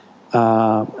the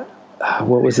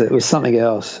what was it? It was something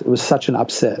else. It was such an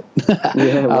upset.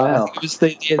 Yeah, wow. It was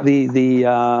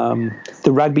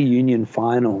the rugby union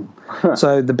final.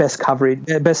 So the best coverage,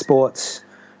 best sports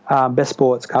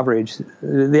coverage.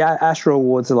 The Astra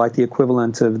Awards are like the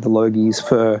equivalent of the Logies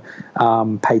for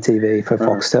pay TV for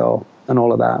Foxtel and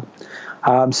all of that.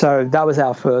 So that was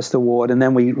our first award, and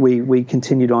then we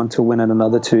continued on to win it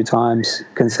another 2 times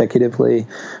consecutively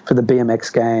for the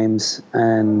BMX Games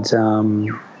and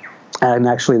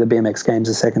actually the BMX Games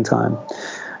a second time.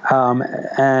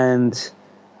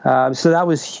 So that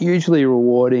was hugely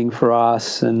rewarding for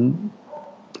us, and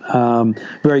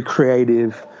very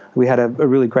creative, We had a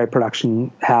really great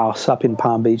production house up in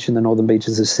Palm Beach in the northern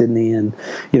beaches of Sydney, and,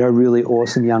 you know, a really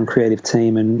awesome young creative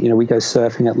team. And, you know, we go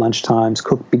surfing at lunchtimes,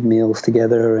 cook big meals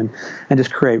together, and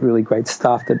just create really great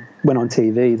stuff that went on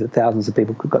TV that thousands of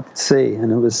people got to see.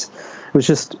 And it was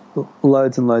just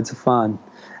loads and loads of fun.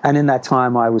 And in that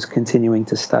time, I was continuing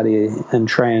to study and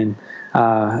train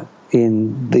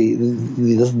in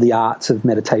the arts of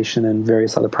meditation and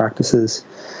various other practices.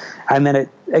 And then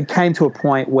it came to a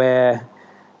point where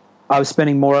I was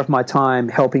spending more of my time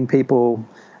helping people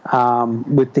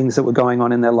with things that were going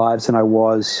on in their lives than I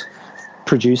was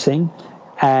producing.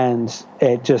 And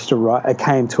it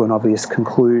came to an obvious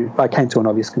conclusion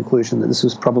that this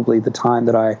was probably the time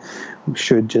that I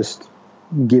should just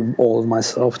give all of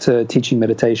myself to teaching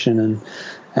meditation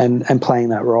and playing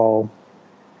that role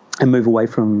and move away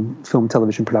from film,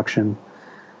 television production.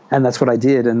 And that's what I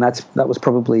did. And that was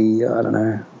probably,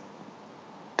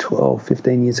 12,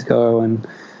 15 years ago. And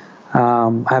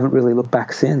I haven't really looked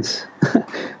back since.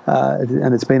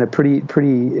 And it's been a pretty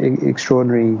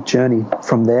extraordinary journey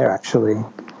from there, actually,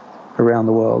 around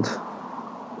the world.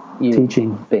 You've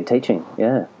been teaching,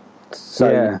 yeah.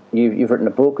 So yeah. You've written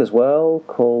a book as well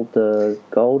called The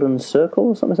Golden Circle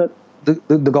or something, is that?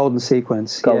 The Golden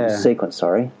Sequence. Sequence,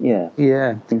 sorry. Yeah.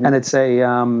 Yeah. Mm-hmm. And it's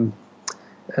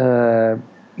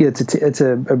it's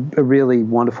a really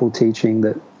wonderful teaching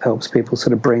that helps people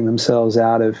sort of bring themselves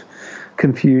out of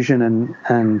confusion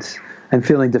and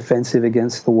feeling defensive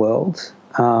against the world,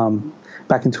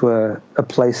 back into a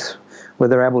place where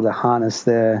they're able to harness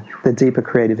their deeper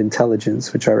creative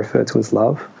intelligence, which I refer to as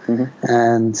love. Mm-hmm.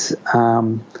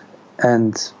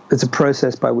 And it's a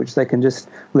process by which they can just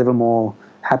live a more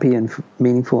happy and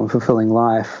meaningful and fulfilling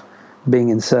life, being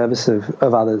in service of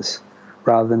others,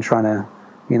 rather than trying to,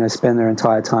 you know, spend their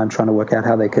entire time trying to work out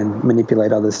how they can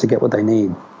manipulate others to get what they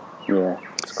need. Yeah,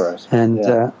 it's gross. And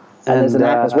there's an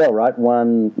app as well, right?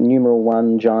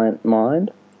 One giant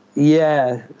mind.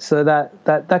 Yeah. So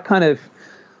that kind of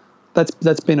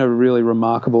that's been a really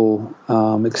remarkable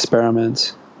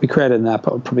experiment. We created an app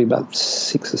probably about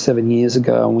 6 or 7 years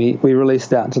ago, and we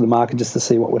released it out into the market just to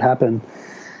see what would happen.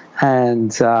 And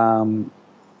it's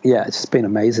just been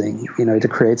amazing, you know, to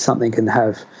create something and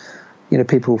have, you know,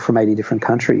 people from 80 different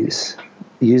countries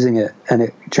using it and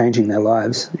it changing their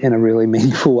lives in a really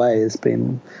meaningful way has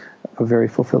been a very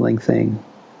fulfilling thing.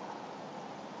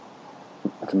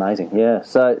 That's amazing, yeah.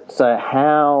 So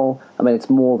how, I mean, it's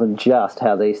more than just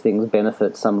how these things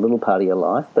benefit some little part of your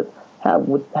life, but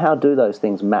how do those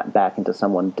things map back into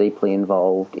someone deeply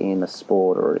involved in a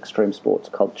sport or an extreme sports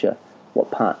culture? What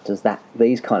part does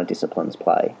these kind of disciplines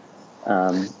play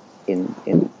in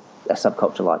a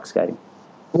subculture like skating?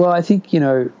 Well, I think, you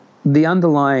know, the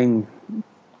underlying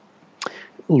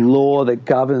law that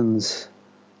governs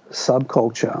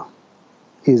subculture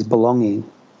is belonging.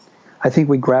 I think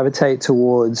we gravitate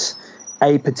towards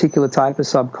a particular type of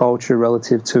subculture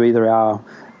relative to either our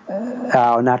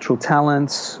natural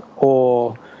talents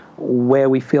or where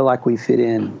we feel like we fit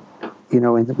in, you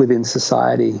know, within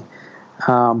society.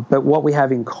 But what we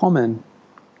have in common,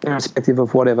 irrespective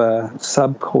of whatever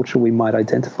subculture we might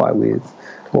identify with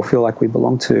or feel like we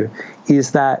belong to,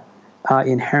 is that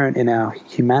inherent in our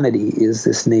humanity is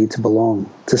this need to belong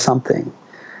to something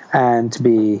and to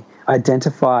be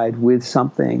identified with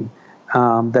something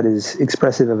that is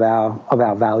expressive of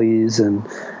our values and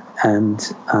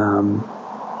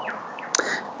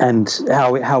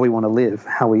how we want to live,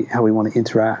 how we want to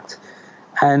interact.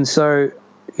 And so,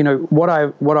 you know, what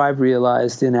I've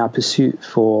realized in our pursuit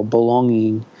for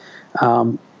belonging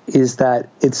is that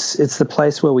it's the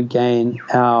place where we gain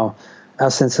our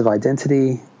sense of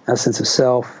identity, our sense of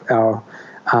self, our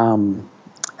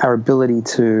ability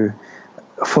to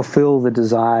fulfill the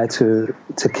desire to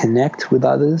connect with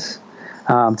others,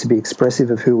 to be expressive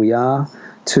of who we are,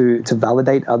 to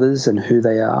validate others and who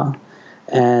they are,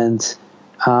 and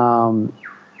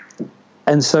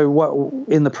so what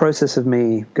in the process of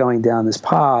me going down this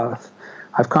path,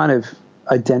 I've kind of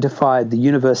identified the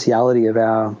universality of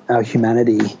our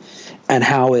humanity and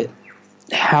how it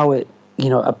you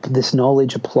know, this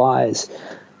knowledge applies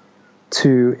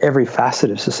to every facet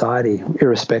of society,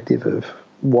 irrespective of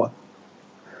what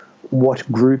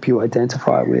group you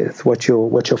identify with, what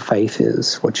your faith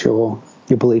is, what your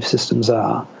belief systems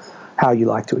are, how you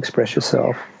like to express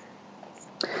yourself.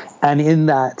 And in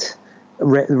that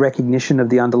recognition of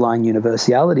the underlying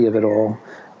universality of it all,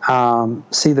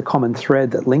 see the common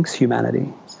thread that links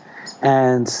humanity.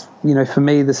 And, you know, for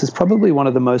me, this is probably one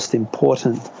of the most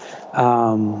important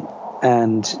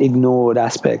and ignored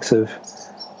aspects of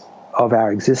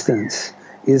our existence,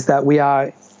 is that we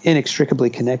are inextricably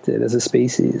connected as a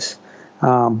species.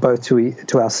 both to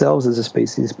ourselves as a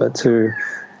species, but to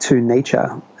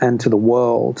nature and to the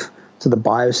world, to the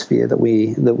biosphere that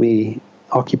we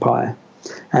occupy,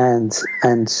 and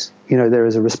there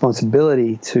is a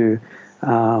responsibility to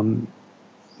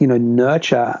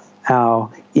nurture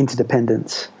our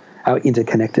interdependence, our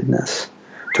interconnectedness,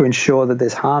 to ensure that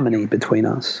there's harmony between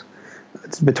us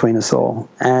all.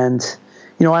 And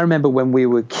I remember when we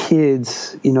were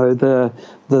kids, the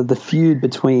feud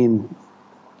between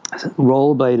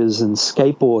rollerbladers and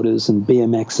skateboarders and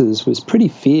BMXers was pretty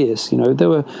fierce. There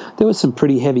were some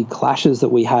pretty heavy clashes that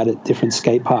we had at different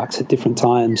skate parks at different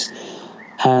times,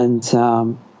 and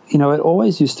it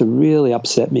always used to really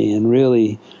upset me and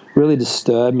really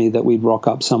disturb me that we'd rock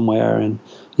up somewhere and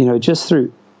just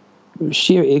through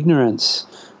sheer ignorance,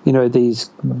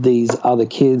 these other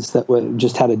kids that were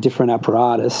just had a different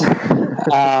apparatus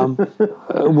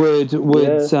would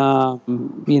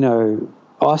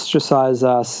ostracize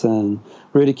us and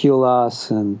ridicule us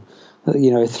and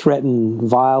threaten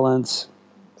violence.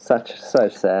 So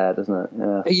sad, isn't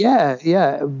it?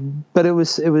 Yeah. But it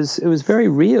was very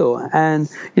real, and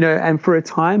and for a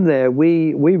time there,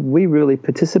 we really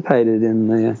participated in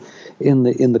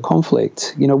the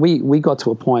conflict. We got to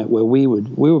a point where we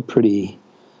were pretty.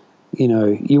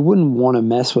 You wouldn't want to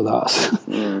mess with us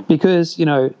because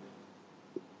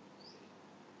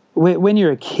when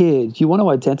you're a kid, you want to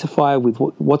identify with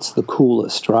what's the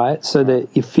coolest, right? So that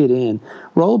you fit in.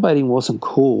 Rollerblading wasn't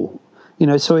cool,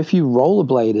 So if you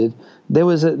rollerbladed, there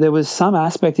was some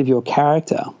aspect of your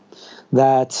character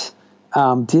that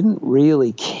didn't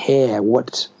really care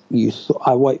what you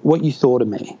thought of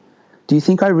me. Do you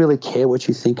think I really care what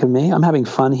you think of me? I'm having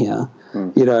fun here,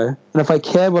 And if I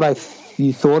cared what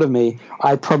you thought of me,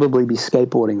 I'd probably be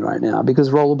skateboarding right now because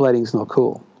rollerblading's not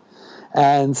cool,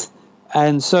 And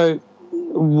so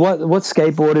what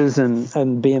skateboarders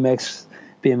and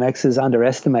BMXers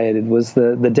underestimated was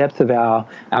the depth of our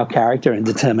character and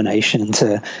determination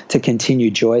to continue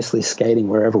joyously skating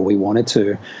wherever we wanted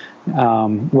to,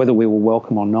 whether we were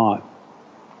welcome or not.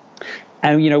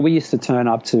 And, we used to turn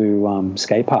up to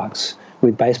skate parks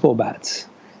with baseball bats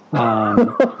in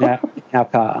our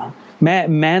car.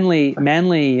 Manly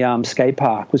skate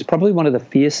park was probably one of the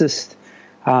fiercest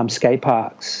skate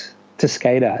parks to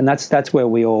skate at, and that's where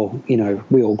we all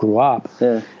grew up.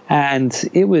 Yeah. And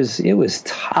it was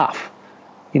tough.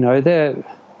 We'd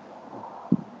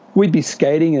be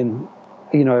skating and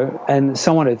and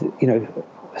someone would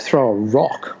throw a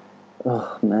rock.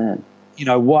 Oh man.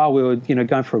 While we were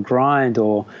going for a grind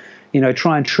or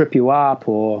try and trip you up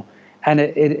and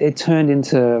it turned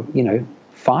into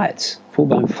fights,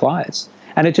 full-blown fights.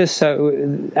 And it just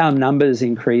our numbers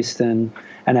increased and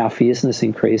our fierceness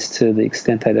increased to the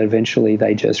extent that eventually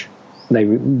they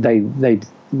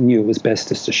knew it was best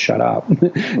just to shut up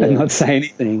and not say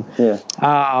anything. Yeah.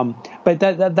 But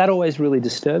that always really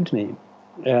disturbed me.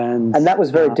 And that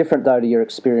was very different though to your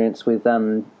experience with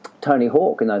Tony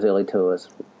Hawk in those early tours.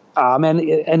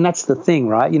 And that's the thing,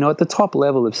 right? At the top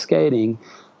level of skating,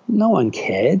 no one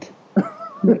cared.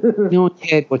 No one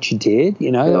cared what you did,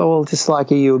 or just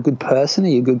like, are you a good person? Are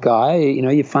you a good guy?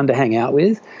 You're fun to hang out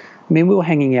with. I mean, we were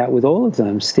hanging out with all of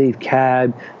them: Steve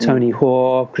Cab, Tony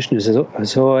Hawk, Krishna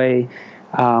Azoy,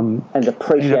 and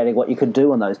appreciating what you could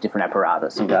do on those different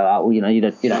apparatus, and go, you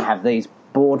don't have these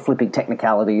board flipping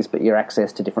technicalities, but your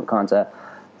access to different kinds of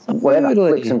whatever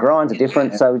flips and grinds are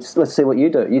different. So let's see what you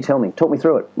do. You tell me, talk me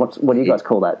through it. What do you guys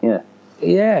call that?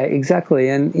 Yeah, exactly.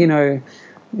 And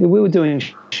we were doing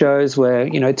shows where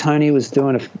Tony was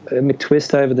doing a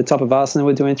McTwist over the top of us, and then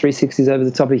we're doing 360s over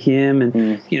the top of him,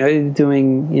 and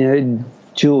doing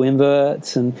dual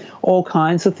inverts and all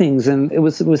kinds of things, and it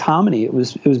was harmony. It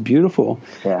was beautiful.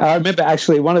 Yeah. I remember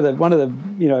actually one of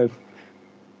the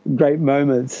great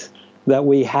moments that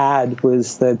we had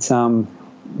was that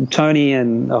Tony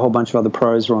and a whole bunch of other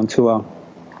pros were on tour,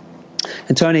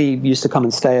 and Tony used to come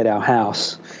and stay at our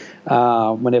house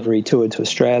whenever he toured to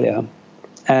Australia.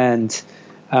 And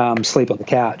sleep on the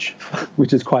couch,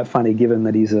 which is quite funny given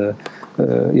that he's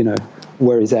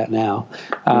where he's at now.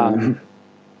 And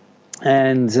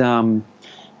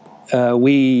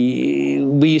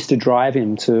we used to drive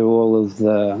him to all of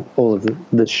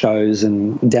the shows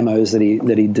and demos that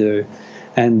he'd do.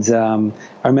 And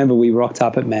I remember we rocked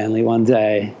up at Manly one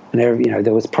day, and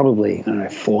there was probably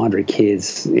 400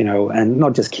 kids, and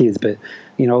not just kids, but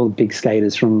all the big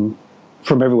skaters from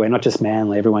everywhere, not just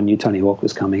Manly. Everyone knew Tony Hawk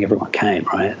was coming. Everyone came,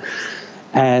 right?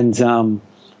 And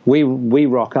we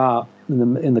rock up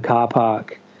in the car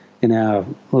park in our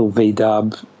little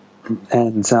V-dub,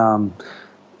 and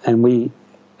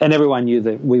and everyone knew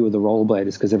that we were the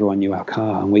rollerbladers because everyone knew our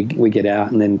car. And we get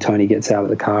out, and then Tony gets out of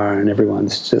the car, and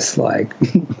everyone's just like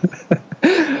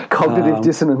cognitive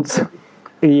dissonance.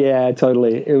 Yeah,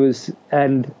 totally. It was,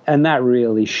 and that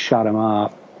really shut him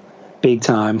up big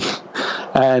time,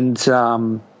 and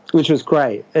which was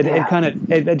great. It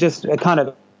kind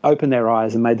of opened their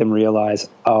eyes and made them realize,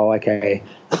 oh, okay,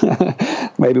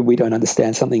 maybe we don't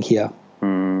understand something here.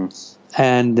 And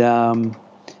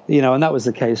and that was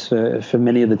the case for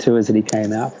many of the tours that he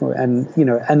came out for. And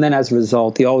and then as a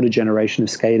result, the older generation of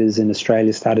skaters in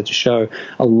Australia started to show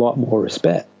a lot more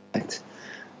respect.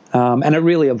 And it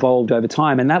really evolved over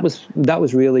time. And that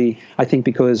was really, I think,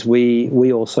 because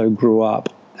we also grew up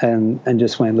and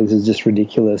just went, this is just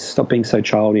ridiculous. Stop being so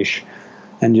childish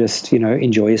and just,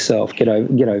 enjoy yourself, get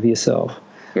over yourself.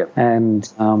 Yep.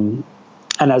 And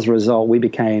as a result, we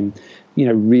became,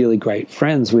 really great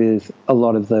friends with a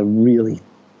lot of the really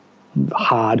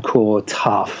hardcore,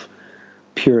 tough,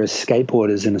 purist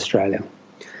skateboarders in Australia.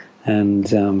 And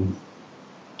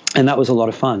that was a lot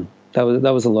of fun. That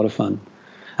was a lot of fun.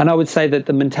 And I would say that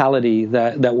the mentality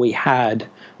that we had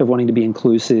of wanting to be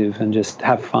inclusive and just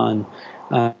have fun,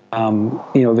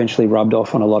 eventually rubbed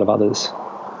off on a lot of others.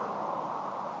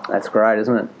 That's great,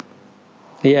 isn't it?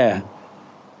 Yeah.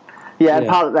 Yeah, and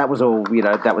part of that was all,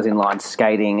 that was inline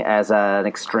skating as an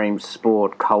extreme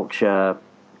sport culture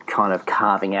kind of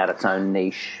carving out its own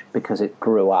niche because it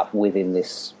grew up within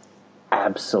this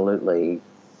absolutely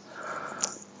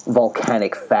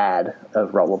volcanic fad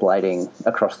of rollerblading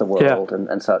across the world. Yeah.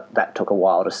 And so that took a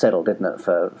while to settle, didn't it,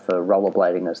 for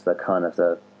rollerblading as the kind of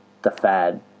the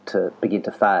fad to begin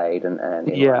to fade and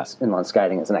inline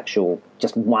skating as an actual,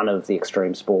 just one of the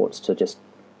extreme sports to just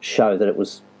show that it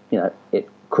was, it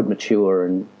could mature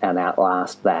and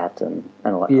outlast that and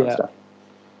all that kind of stuff.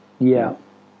 Yeah.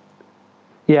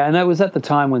 Yeah, and that was at the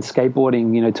time when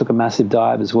skateboarding, took a massive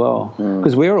dive as well,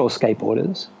 because we were all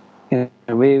skateboarders. Cal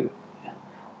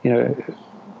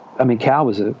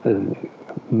was an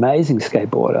amazing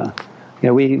skateboarder.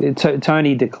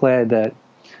 Tony declared that,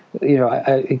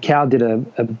 Cal did a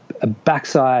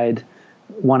backside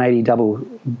 180 double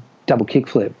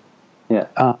kickflip. Yeah.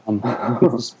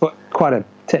 Which was quite a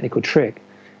technical trick,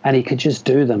 and he could just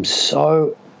do them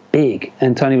so big.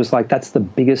 And Tony was like, "That's the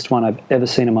biggest one I've ever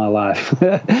seen in my life."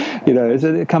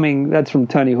 That's from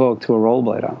Tony Hawk to a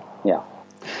rollerblader. Yeah.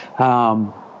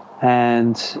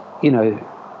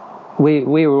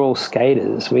 We were all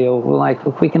skaters. We all were like,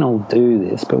 look, we can all do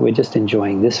this, but we're just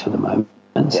enjoying this for the moment.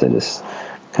 So just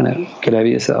kind of get over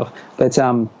yourself. But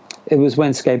it was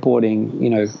when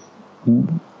skateboarding,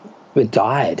 it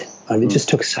died. It just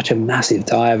took such a massive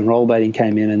dive, and rollerblading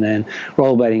came in, and then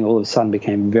rollerblading all of a sudden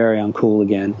became very uncool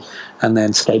again, and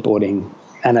then skateboarding.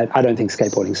 And I don't think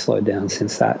skateboarding slowed down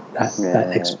since that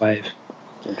next wave.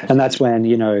 And that's when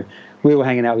we were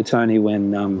hanging out with Tony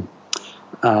when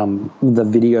the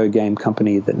video game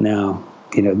company that now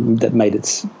that made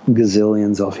its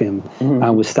gazillions of him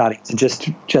was starting to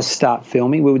just start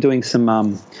filming. We were doing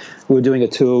a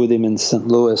tour with him in St.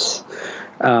 Louis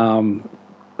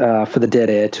for the Dead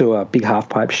Air tour, big half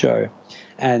pipe show,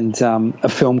 and a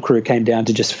film crew came down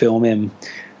to just film him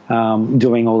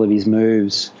doing all of his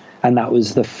moves, and that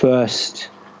was the first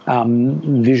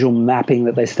visual mapping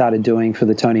that they started doing for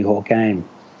the Tony Hawk game,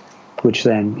 which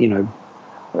then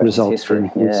results in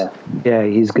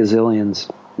his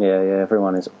gazillions. Yeah,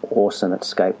 everyone is awesome at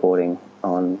skateboarding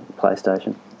on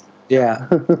PlayStation. Yeah.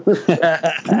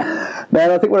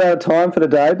 Man, I think we're out of time for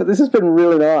today, but this has been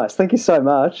really nice. Thank you so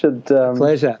much. And,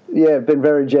 pleasure. Yeah, been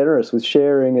very generous with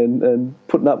sharing and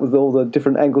putting up with all the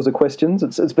different angles of questions.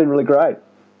 It's been really great.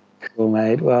 Cool,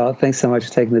 mate. Well, thanks so much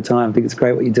for taking the time. I think it's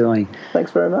great what you're doing.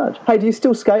 Thanks very much. Hey, do you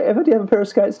still skate ever? Do you have a pair of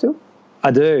skates still?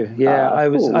 I do, yeah.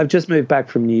 Cool. I've just moved back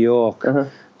from New York. Uh-huh.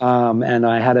 And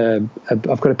I had I've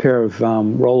got a pair of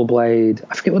rollerblade,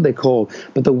 I forget what they're called,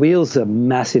 but the wheels are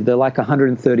massive. They're like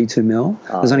 132 mil.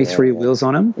 There's only three wheels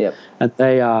on them. Yep. And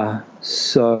they are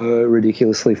so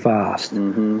ridiculously fast.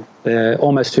 Mm-hmm. They're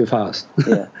almost too fast.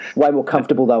 Yeah. Way more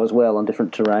comfortable though as well on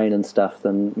different terrain and stuff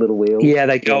than little wheels. Yeah,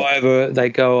 they go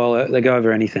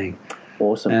over anything.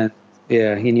 Awesome. And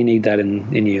and you need that in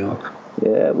New York.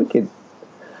 Yeah, wicked.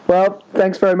 Well,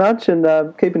 thanks very much, and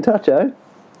keep in touch, eh?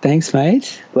 Thanks,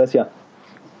 mate. Bless you.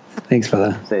 Thanks,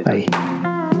 brother. See you. Bye.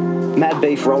 Mad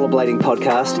Beef Rollerblading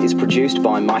Podcast is produced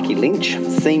by Mikey Lynch.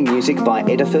 Theme music by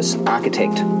Edifice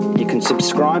Architect. You can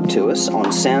subscribe to us on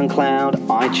SoundCloud,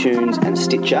 iTunes and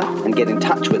Stitcher, and get in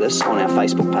touch with us on our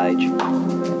Facebook page.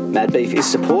 Mad Beef is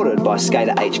supported by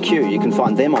Skater HQ. You can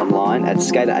find them online at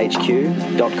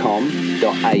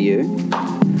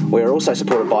skaterhq.com.au. We are also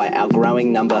supported by our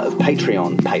growing number of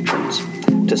Patreon patrons.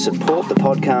 To support the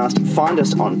podcast, find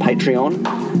us on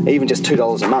Patreon. Even just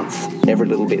 $2 a month. Every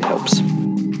little bit helps.